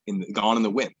 Gone in the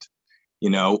wind,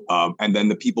 and then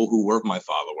the people who were my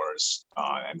followers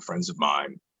and friends of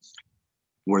mine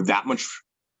were that much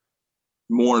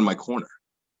more in my corner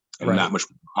and that much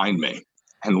behind me.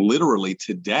 And literally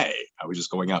today, I was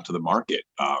just going out to the market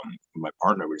with my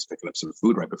partner. We were just picking up some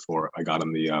food right before I got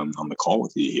on the call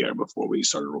with you here before we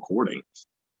started recording.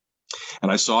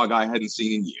 And I saw a guy I hadn't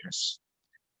seen in years.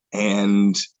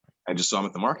 And I just saw him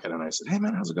at the market. And I said, "Hey,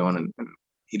 man, how's it going?" And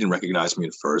he didn't recognize me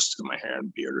at first because my hair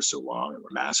and beard are so long and we're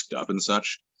masked up and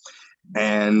such.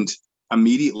 And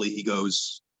immediately he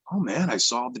goes, "Oh, man, I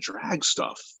saw the drag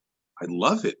stuff. I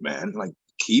love it, man. Like,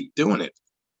 keep doing it."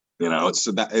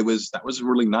 So that was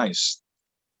really nice.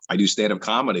 I do stand-up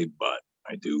comedy, but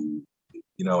I do,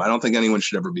 I don't think anyone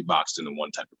should ever be boxed into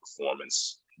one type of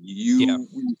performance. We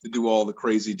used to do all the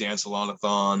crazy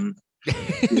dance-a-thon,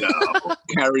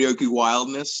 karaoke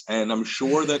wildness, and I'm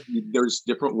sure that there's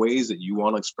different ways that you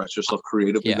want to express yourself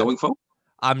creatively going forward.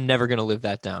 I'm never going to live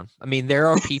that down. I mean, there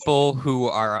are people who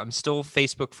I'm still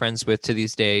Facebook friends with to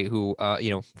this day who,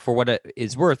 for what it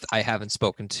is worth, I haven't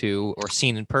spoken to or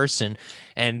seen in person,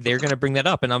 and they're going to bring that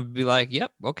up, and I'm going to be like,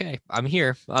 "Yep, okay, I'm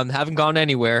here. I haven't gone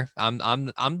anywhere.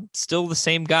 I'm still the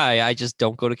same guy. I just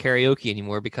don't go to karaoke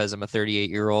anymore because I'm a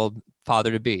 38-year-old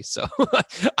father to be. So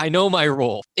I know my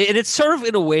role, and it's sort of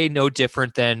in a way no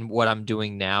different than what I'm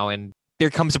doing now. And there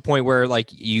comes a point where like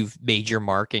you've made your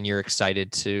mark and you're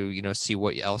excited to, see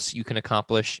what else you can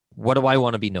accomplish. What do I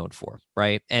want to be known for?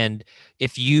 Right. And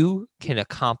if you can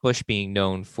accomplish being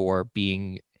known for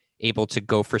being able to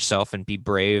go for self and be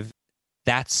brave,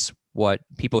 that's what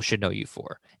people should know you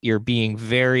for. You're being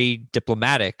very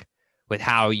diplomatic with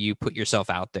how you put yourself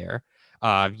out there.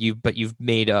 But you've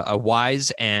made a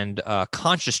wise and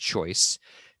conscious choice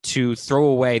to throw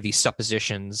away these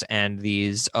suppositions and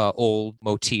these old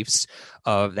motifs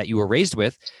that you were raised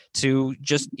with, to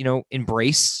just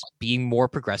embrace being more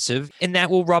progressive, and that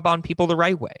will rub on people the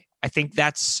right way. I think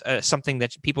that's something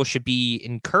that people should be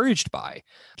encouraged by.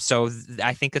 So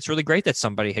I think it's really great that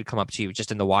somebody had come up to you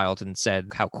just in the wild and said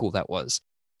how cool that was.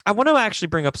 I want to actually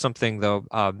bring up something though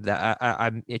that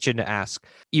I'm itching to ask.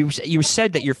 You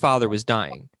said that your father was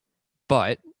dying,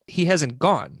 but he hasn't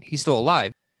gone. He's still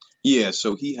alive. Yeah,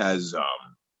 so he has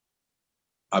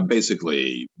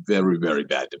basically very, very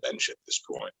bad dementia at this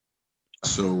point.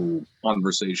 So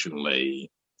conversationally,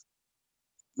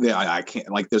 I can't,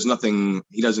 there's nothing,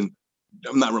 you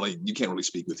can't really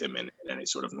speak with him in any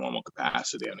sort of normal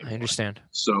capacity anymore. I understand.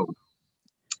 So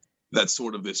that's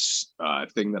sort of this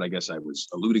thing that I guess I was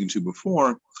alluding to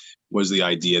before, was the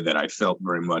idea that I felt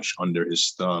very much under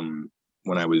his thumb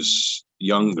when I was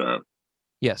younger.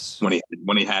 Yes. When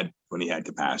he had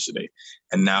capacity,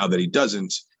 and now that he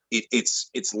doesn't,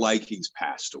 it's like he's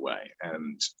passed away.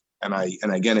 And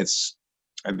again, I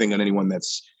think that anyone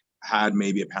that's had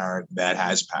maybe a parent that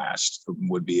has passed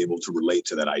would be able to relate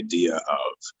to that idea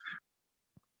of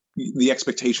the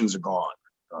expectations are gone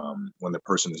when the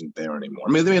person isn't there anymore.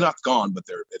 I mean, they're not gone, but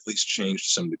they're at least changed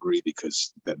to some degree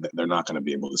because they're not going to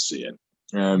be able to see it.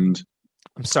 And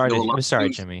I'm sorry,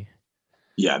 Jimmy.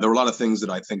 Yeah, there were a lot of things that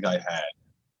I think I had.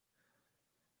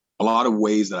 A lot of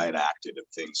ways that I had acted and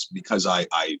things because I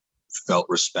felt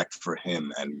respect for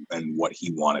him and what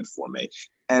he wanted for me.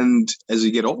 And as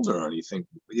you get older and you think,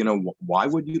 why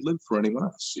would you live for anyone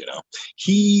else?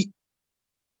 He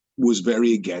was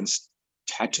very against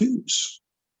tattoos,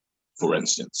 for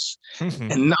instance,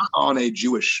 and not on a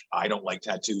Jewish, I don't like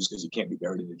tattoos because you can't be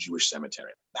buried in a Jewish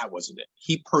cemetery. That wasn't it.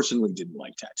 He personally didn't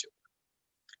like tattoo.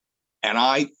 And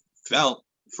I felt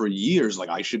for years like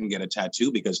I shouldn't get a tattoo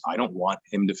because I don't want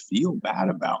him to feel bad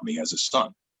about me as a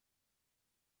son.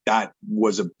 That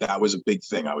was a big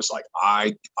thing. I was like,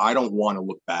 I don't want to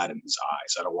look bad in his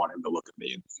eyes. I don't want him to look at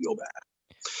me and feel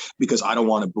bad because I don't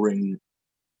want to bring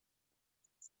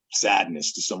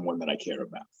sadness to someone that I care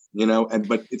about,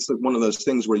 but it's like one of those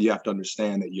things where you have to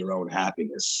understand that your own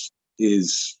happiness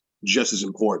is just as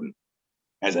important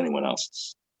as anyone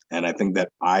else's. And I think that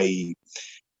I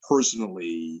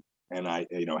personally And I,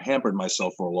 hampered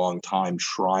myself for a long time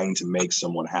trying to make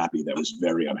someone happy that was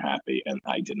very unhappy, and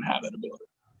I didn't have that ability.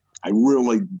 I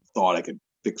really thought I could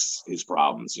fix his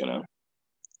problems,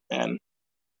 and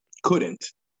couldn't.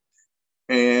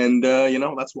 And,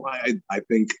 that's why I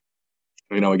think,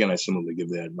 again, I similarly give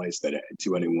the advice that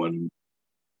to anyone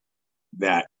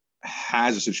that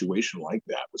has a situation like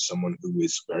that with someone who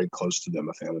is very close to them,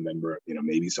 a family member,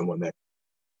 maybe someone that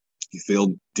you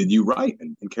feel did you right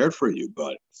and cared for you,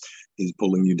 but is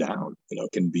pulling you down,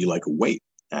 can be like a weight.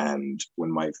 And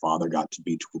when my father got to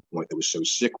be to a point that was so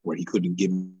sick where he couldn't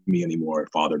give me any more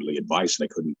fatherly advice, and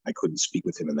I couldn't speak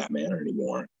with him in that manner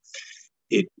anymore,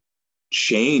 it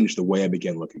changed the way I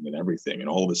began looking at everything. And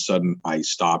all of a sudden I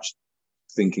stopped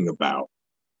thinking about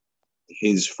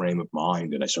his frame of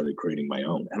mind, and I started creating my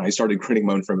own. And I started creating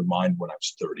my own frame of mind when I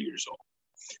was 30 years old,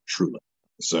 truly.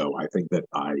 So I think that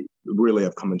I really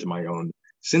have come into my own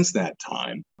since that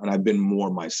time. And I've been more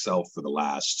myself for the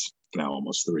last now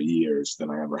almost 3 years than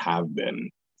I ever have been,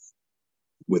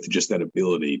 with just that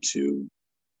ability to,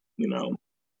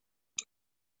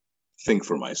 think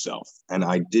for myself. And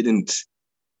I didn't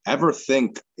ever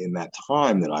think in that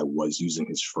time that I was using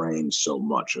his frame so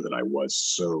much, or that I was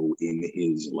so in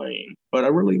his lane, but I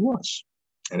really was.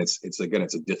 And it's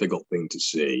a difficult thing to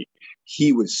see.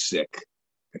 He was sick.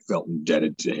 I felt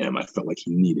indebted to him. I felt like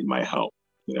he needed my help.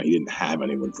 He didn't have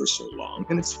anyone for so long,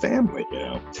 and it's family.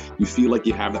 You feel like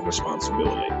you have that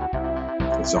responsibility.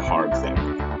 It's a hard thing.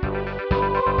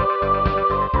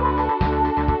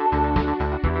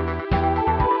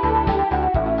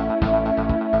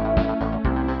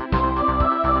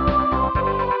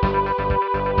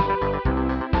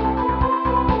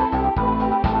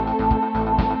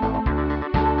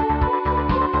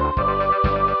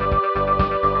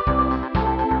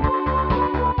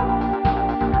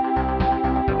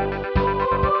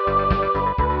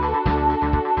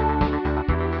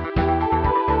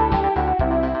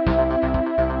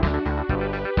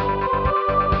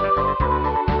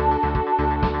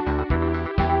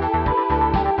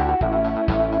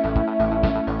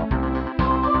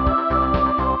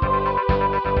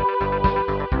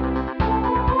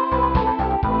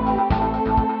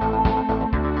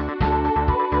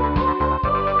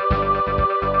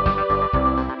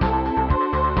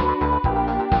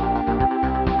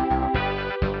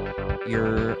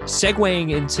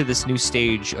 Segueing into this new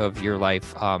stage of your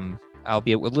life,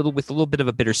 albeit with a little bit of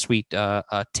a bittersweet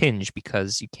tinge,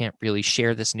 because you can't really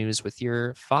share this news with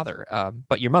your father,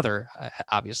 but your mother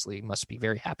obviously must be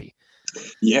very happy.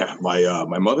 Yeah,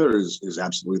 my mother is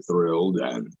absolutely thrilled,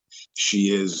 and she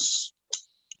is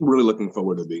really looking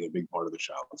forward to being a big part of the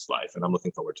child's life, and I'm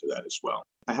looking forward to that as well.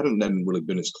 I hadn't then really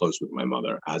been as close with my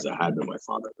mother as I had been my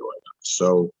father growing up,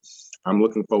 so I'm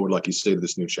looking forward, like you say, to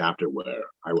this new chapter where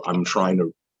I'm trying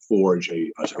to forge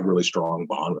a really strong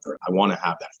bond with her. I want to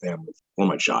have that family for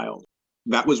my child.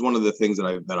 That was one of the things that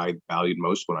I valued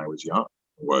most when I was young,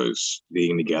 was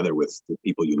being together with the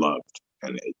people you loved,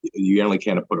 and you really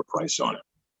can't put a price on it.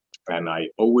 And I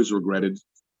always regretted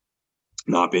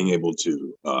not being able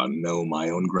to know my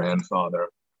own grandfather.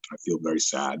 I feel very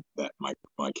sad that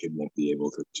my kid won't be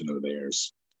able to know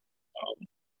theirs.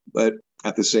 But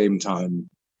at the same time,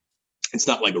 it's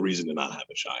not like a reason to not have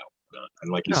a child.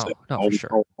 And like you said,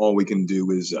 all we can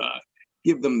do is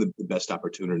give them the best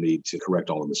opportunity to correct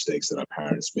all the mistakes that our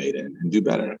parents made and do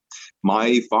better.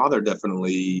 My father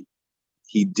definitely,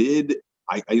 he did.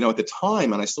 At the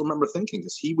time, and I still remember thinking,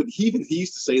 because he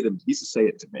used to say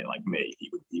it to me, like me.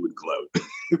 He would gloat.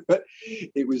 But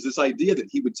it was this idea that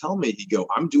he would tell me, he'd go,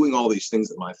 "I'm doing all these things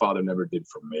that my father never did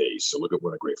for me. So look at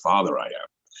what a great father I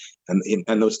am."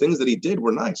 And those things that he did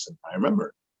were nice. And I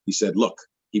remember he said, "Look,"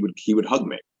 he would hug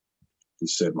me. He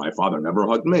said, "My father never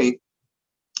hugged me.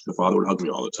 My father would hug me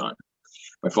all the time.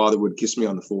 My father would kiss me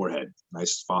on the forehead.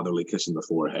 Nice fatherly kiss on the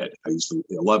forehead. I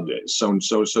loved it. So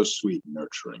sweet and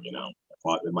nurturing,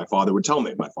 My father would tell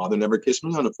me, my father never kissed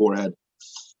me on the forehead,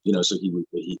 so he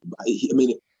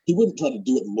wouldn't try to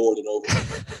do it more than over.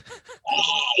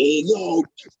 There you go.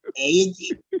 Hey,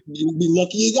 you'll be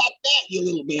lucky you got that, you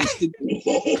little bastard."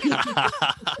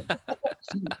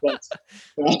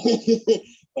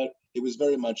 but it was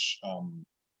very much,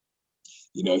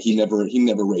 he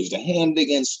never raised a hand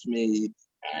against me,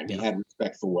 and he had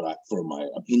respect for my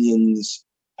opinions,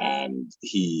 and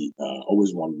he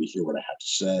always wanted to hear what I had to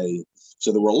say.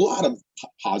 So there were a lot of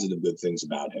positive, good things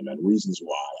about him, and reasons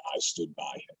why I stood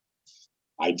by him.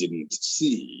 I didn't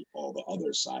see all the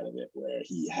other side of it, where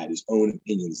he had his own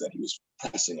opinions that he was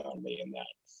pressing on me, and that,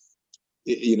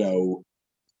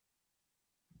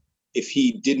 if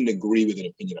he didn't agree with an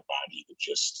opinion of mine, he would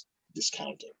just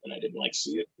discount it, and I didn't like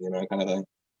see it, kind of thing.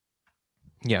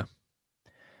 Yeah.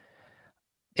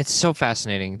 It's so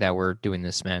fascinating that we're doing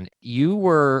this, man. You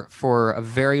were for a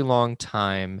very long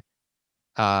time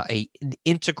an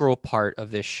integral part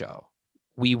of this show.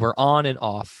 We were on and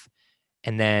off,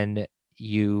 and then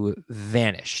you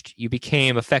vanished. You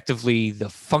became effectively the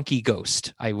funky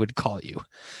ghost, I would call you.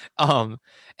 Um,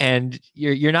 and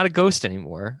you're not a ghost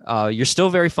anymore. You're still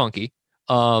very funky.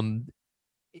 Um,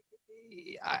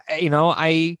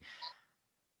 I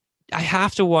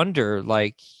have to wonder,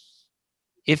 like,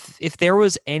 if there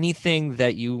was anything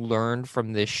that you learned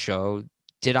from this show,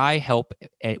 did I help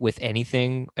with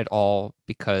anything at all?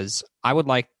 Because I would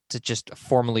like to just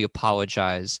formally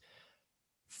apologize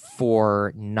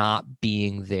for not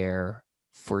being there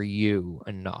for you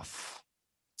enough,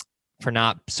 for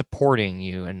not supporting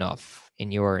you enough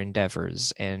in your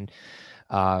endeavors. And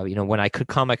when I could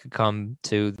come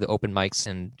to the open mics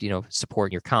and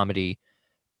support your comedy.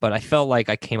 But I felt like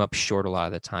I came up short a lot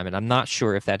of the time, and I'm not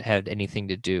sure if that had anything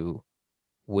to do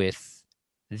with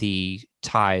the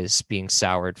ties being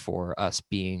soured for us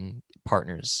being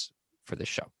partners for the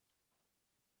show.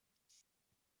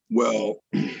 Well,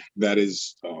 that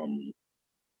is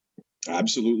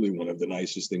absolutely one of the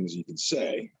nicest things you can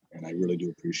say, and I really do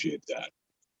appreciate that.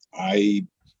 I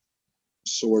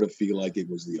sort of feel like it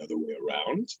was the other way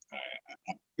around.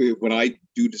 When I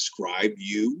do describe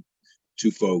you to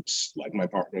folks like my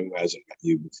partner who hasn't met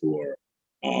you before,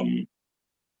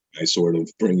 I sort of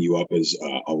bring you up as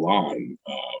Alon,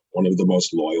 one of the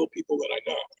most loyal people that I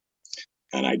know.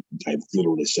 And I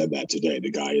literally said that today.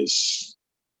 The guy is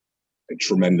a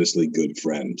tremendously good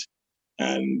friend,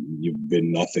 and you've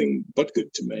been nothing but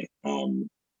good to me.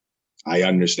 I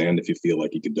understand if you feel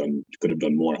like you could have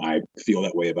done more. I feel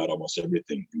that way about almost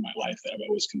everything in my life, that I've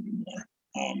always can do more.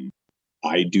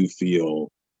 I do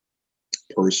feel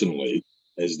personally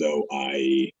as though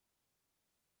I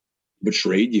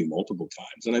betrayed you multiple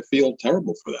times, and I feel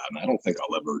terrible for that. And I don't think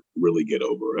I'll ever really get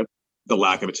over it. The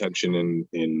lack of attention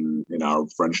in our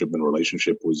friendship and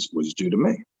relationship was due to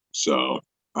me. So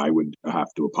I would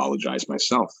have to apologize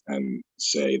myself and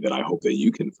say that I hope that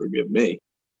you can forgive me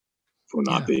for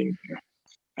not being here.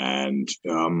 And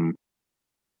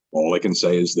all I can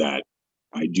say is that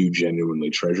I do genuinely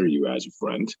treasure you as a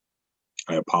friend.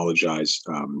 I apologize.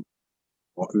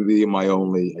 My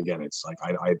only, again, it's like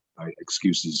I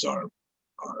excuses are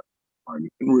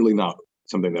really not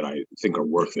something that I think are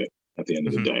worth it at the end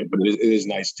of the day. But it is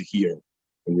nice to hear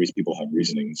when people have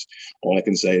reasonings. All I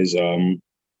can say is,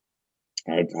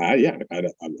 I've had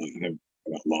a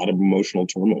lot of emotional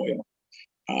turmoil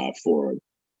for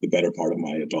the better part of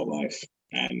my adult life,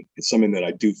 and it's something that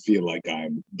I do feel like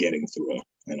I'm getting through,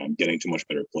 and I'm getting to a much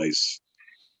better place.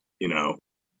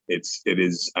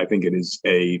 I think it is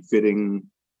a fitting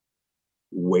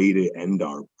way to end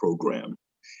our program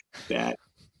that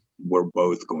we're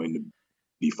both going to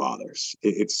be fathers.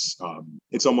 It's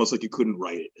almost like you couldn't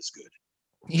write it as good.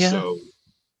 Yeah. So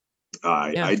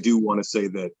I do want to say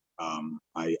that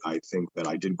I think that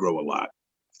I did grow a lot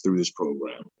through this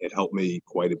program. It helped me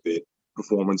quite a bit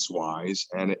performance-wise,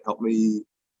 and it helped me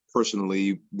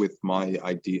personally with my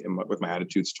idea and with my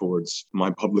attitudes towards my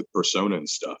public persona and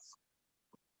stuff.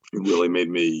 It really made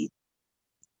me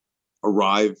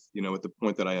arrive, at the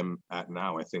point that I am at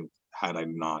now. I think had I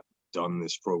not done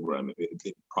this program,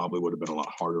 it probably would have been a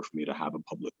lot harder for me to have a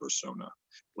public persona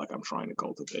like I'm trying to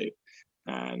cultivate.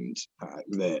 And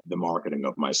the marketing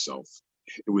of myself,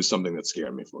 it was something that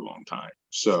scared me for a long time.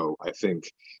 So I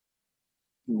think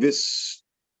this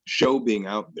show being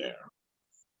out there,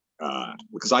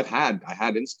 because I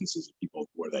had instances of people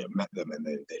where they met them and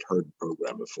they'd heard the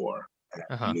program before,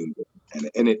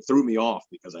 and it threw me off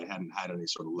because I hadn't had any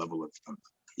sort of level of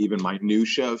even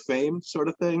minutia of fame sort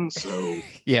of thing. So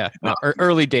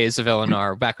early days of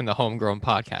LNR, back in the homegrown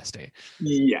podcasting.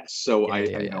 Yes. So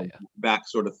that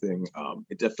sort of thing.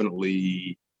 It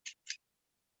definitely,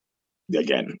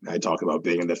 again, I talk about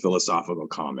being the philosophical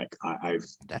comic.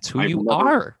 That's who you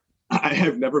are. I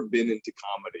have never been into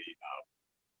comedy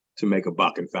to make a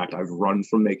buck. In fact, I've run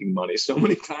from making money so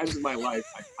many times in my life.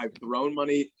 I've thrown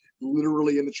money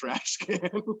literally in the trash can.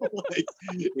 Like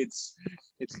it's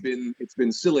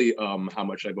been silly how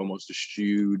much I've almost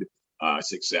eschewed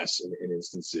success in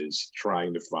instances,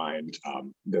 trying to find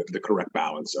the correct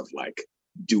balance of like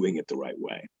doing it the right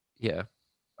way. Yeah.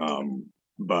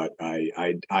 But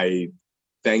I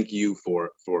thank you for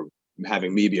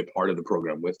having me be a part of the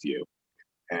program with you.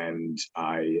 And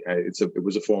it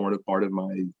was a formative part of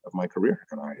my career,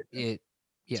 and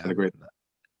it's been a great.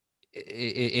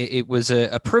 It was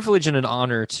a privilege and an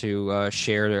honor to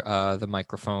share the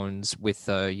microphones with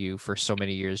you for so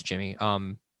many years, Jimmy.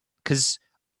 Because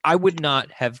I would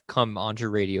not have come onto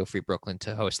Radio Free Brooklyn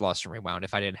to host Lost and Rewound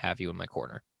if I didn't have you in my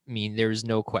corner. I mean, there's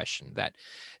no question that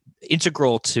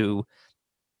integral to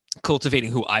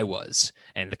cultivating who I was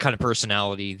and the kind of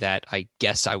personality that I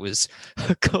guess I was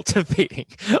cultivating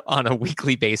on a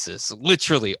weekly basis,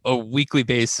 literally a weekly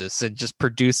basis, and just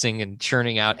producing and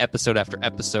churning out episode after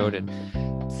episode. And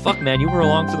fuck, man, you were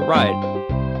along for the ride.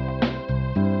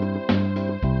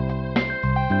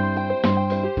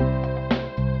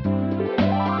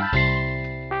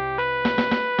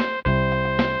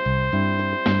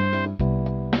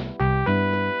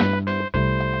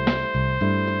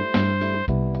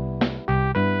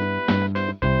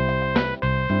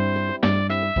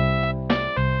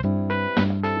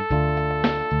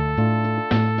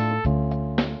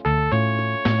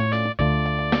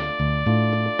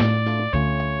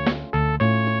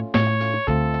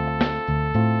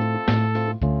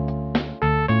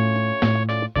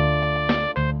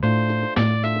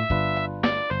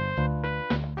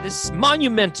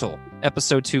 Monumental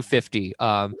episode 250.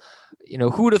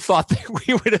 Who would have thought that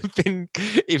we would have been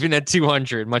even at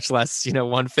 200, much less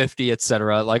 150,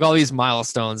 etc. Like all these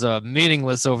milestones are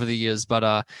meaningless over the years,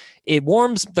 but it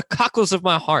warms the cockles of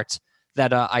my heart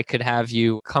that I could have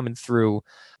you coming through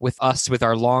with us with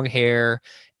our long hair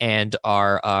and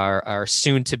our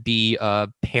soon to be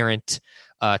parent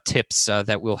tips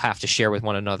that we'll have to share with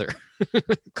one another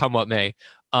come what may.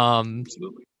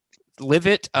 Absolutely. Live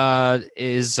It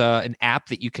is an app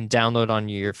that you can download on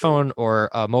your phone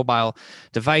or a mobile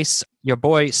device. Your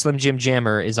boy Slim Jim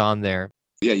Jammer is on there.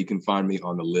 Yeah, you can find me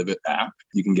on the Live It app.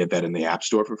 You can get that in the App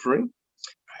Store for free.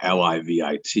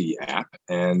 LIVIT app.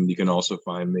 And you can also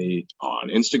find me on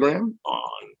Instagram,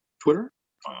 on Twitter,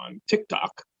 on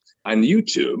TikTok, on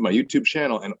YouTube, my YouTube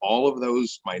channel. And all of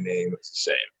those, my name is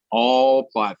the same. All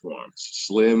platforms.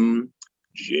 Slim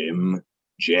Jim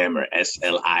Jammer,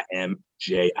 SLIMJIMJAMMER.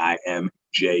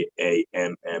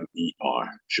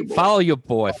 Follow your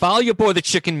boy, the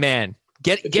Chicken Man.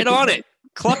 Get on it.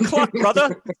 Cluck, cluck,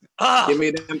 brother. Give me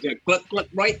them cluck, cluck,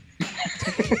 right?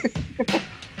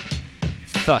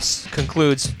 Thus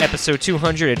concludes episode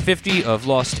 250 of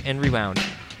Lost and Rewound.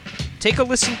 Take a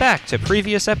listen back to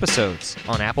previous episodes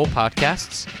on Apple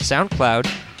Podcasts, SoundCloud,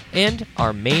 and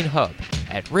our main hub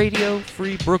at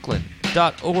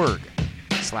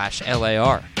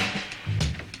radiofreebrooklyn.org/LAR.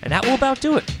 And that will about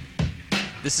do it.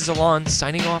 This is Alon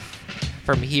signing off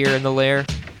from here in the lair.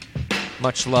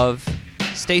 Much love.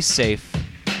 Stay safe.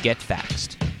 Get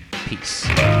vaxxed. Peace.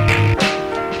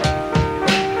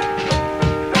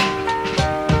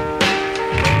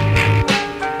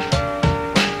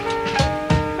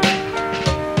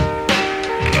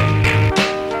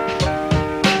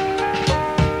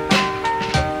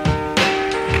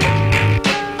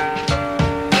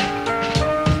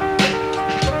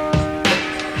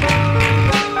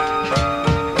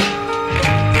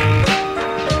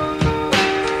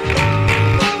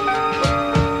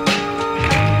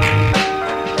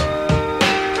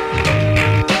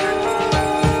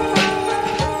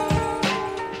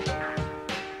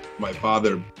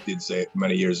 Father did say it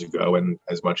many years ago, and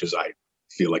as much as I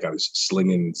feel like I was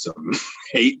slinging some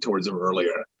hate towards him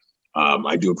earlier,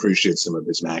 I do appreciate some of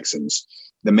his maxims.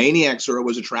 The maniacs are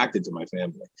always attracted to my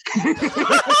family.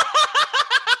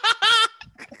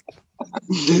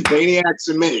 Maniacs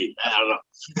and me. I don't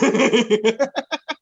know.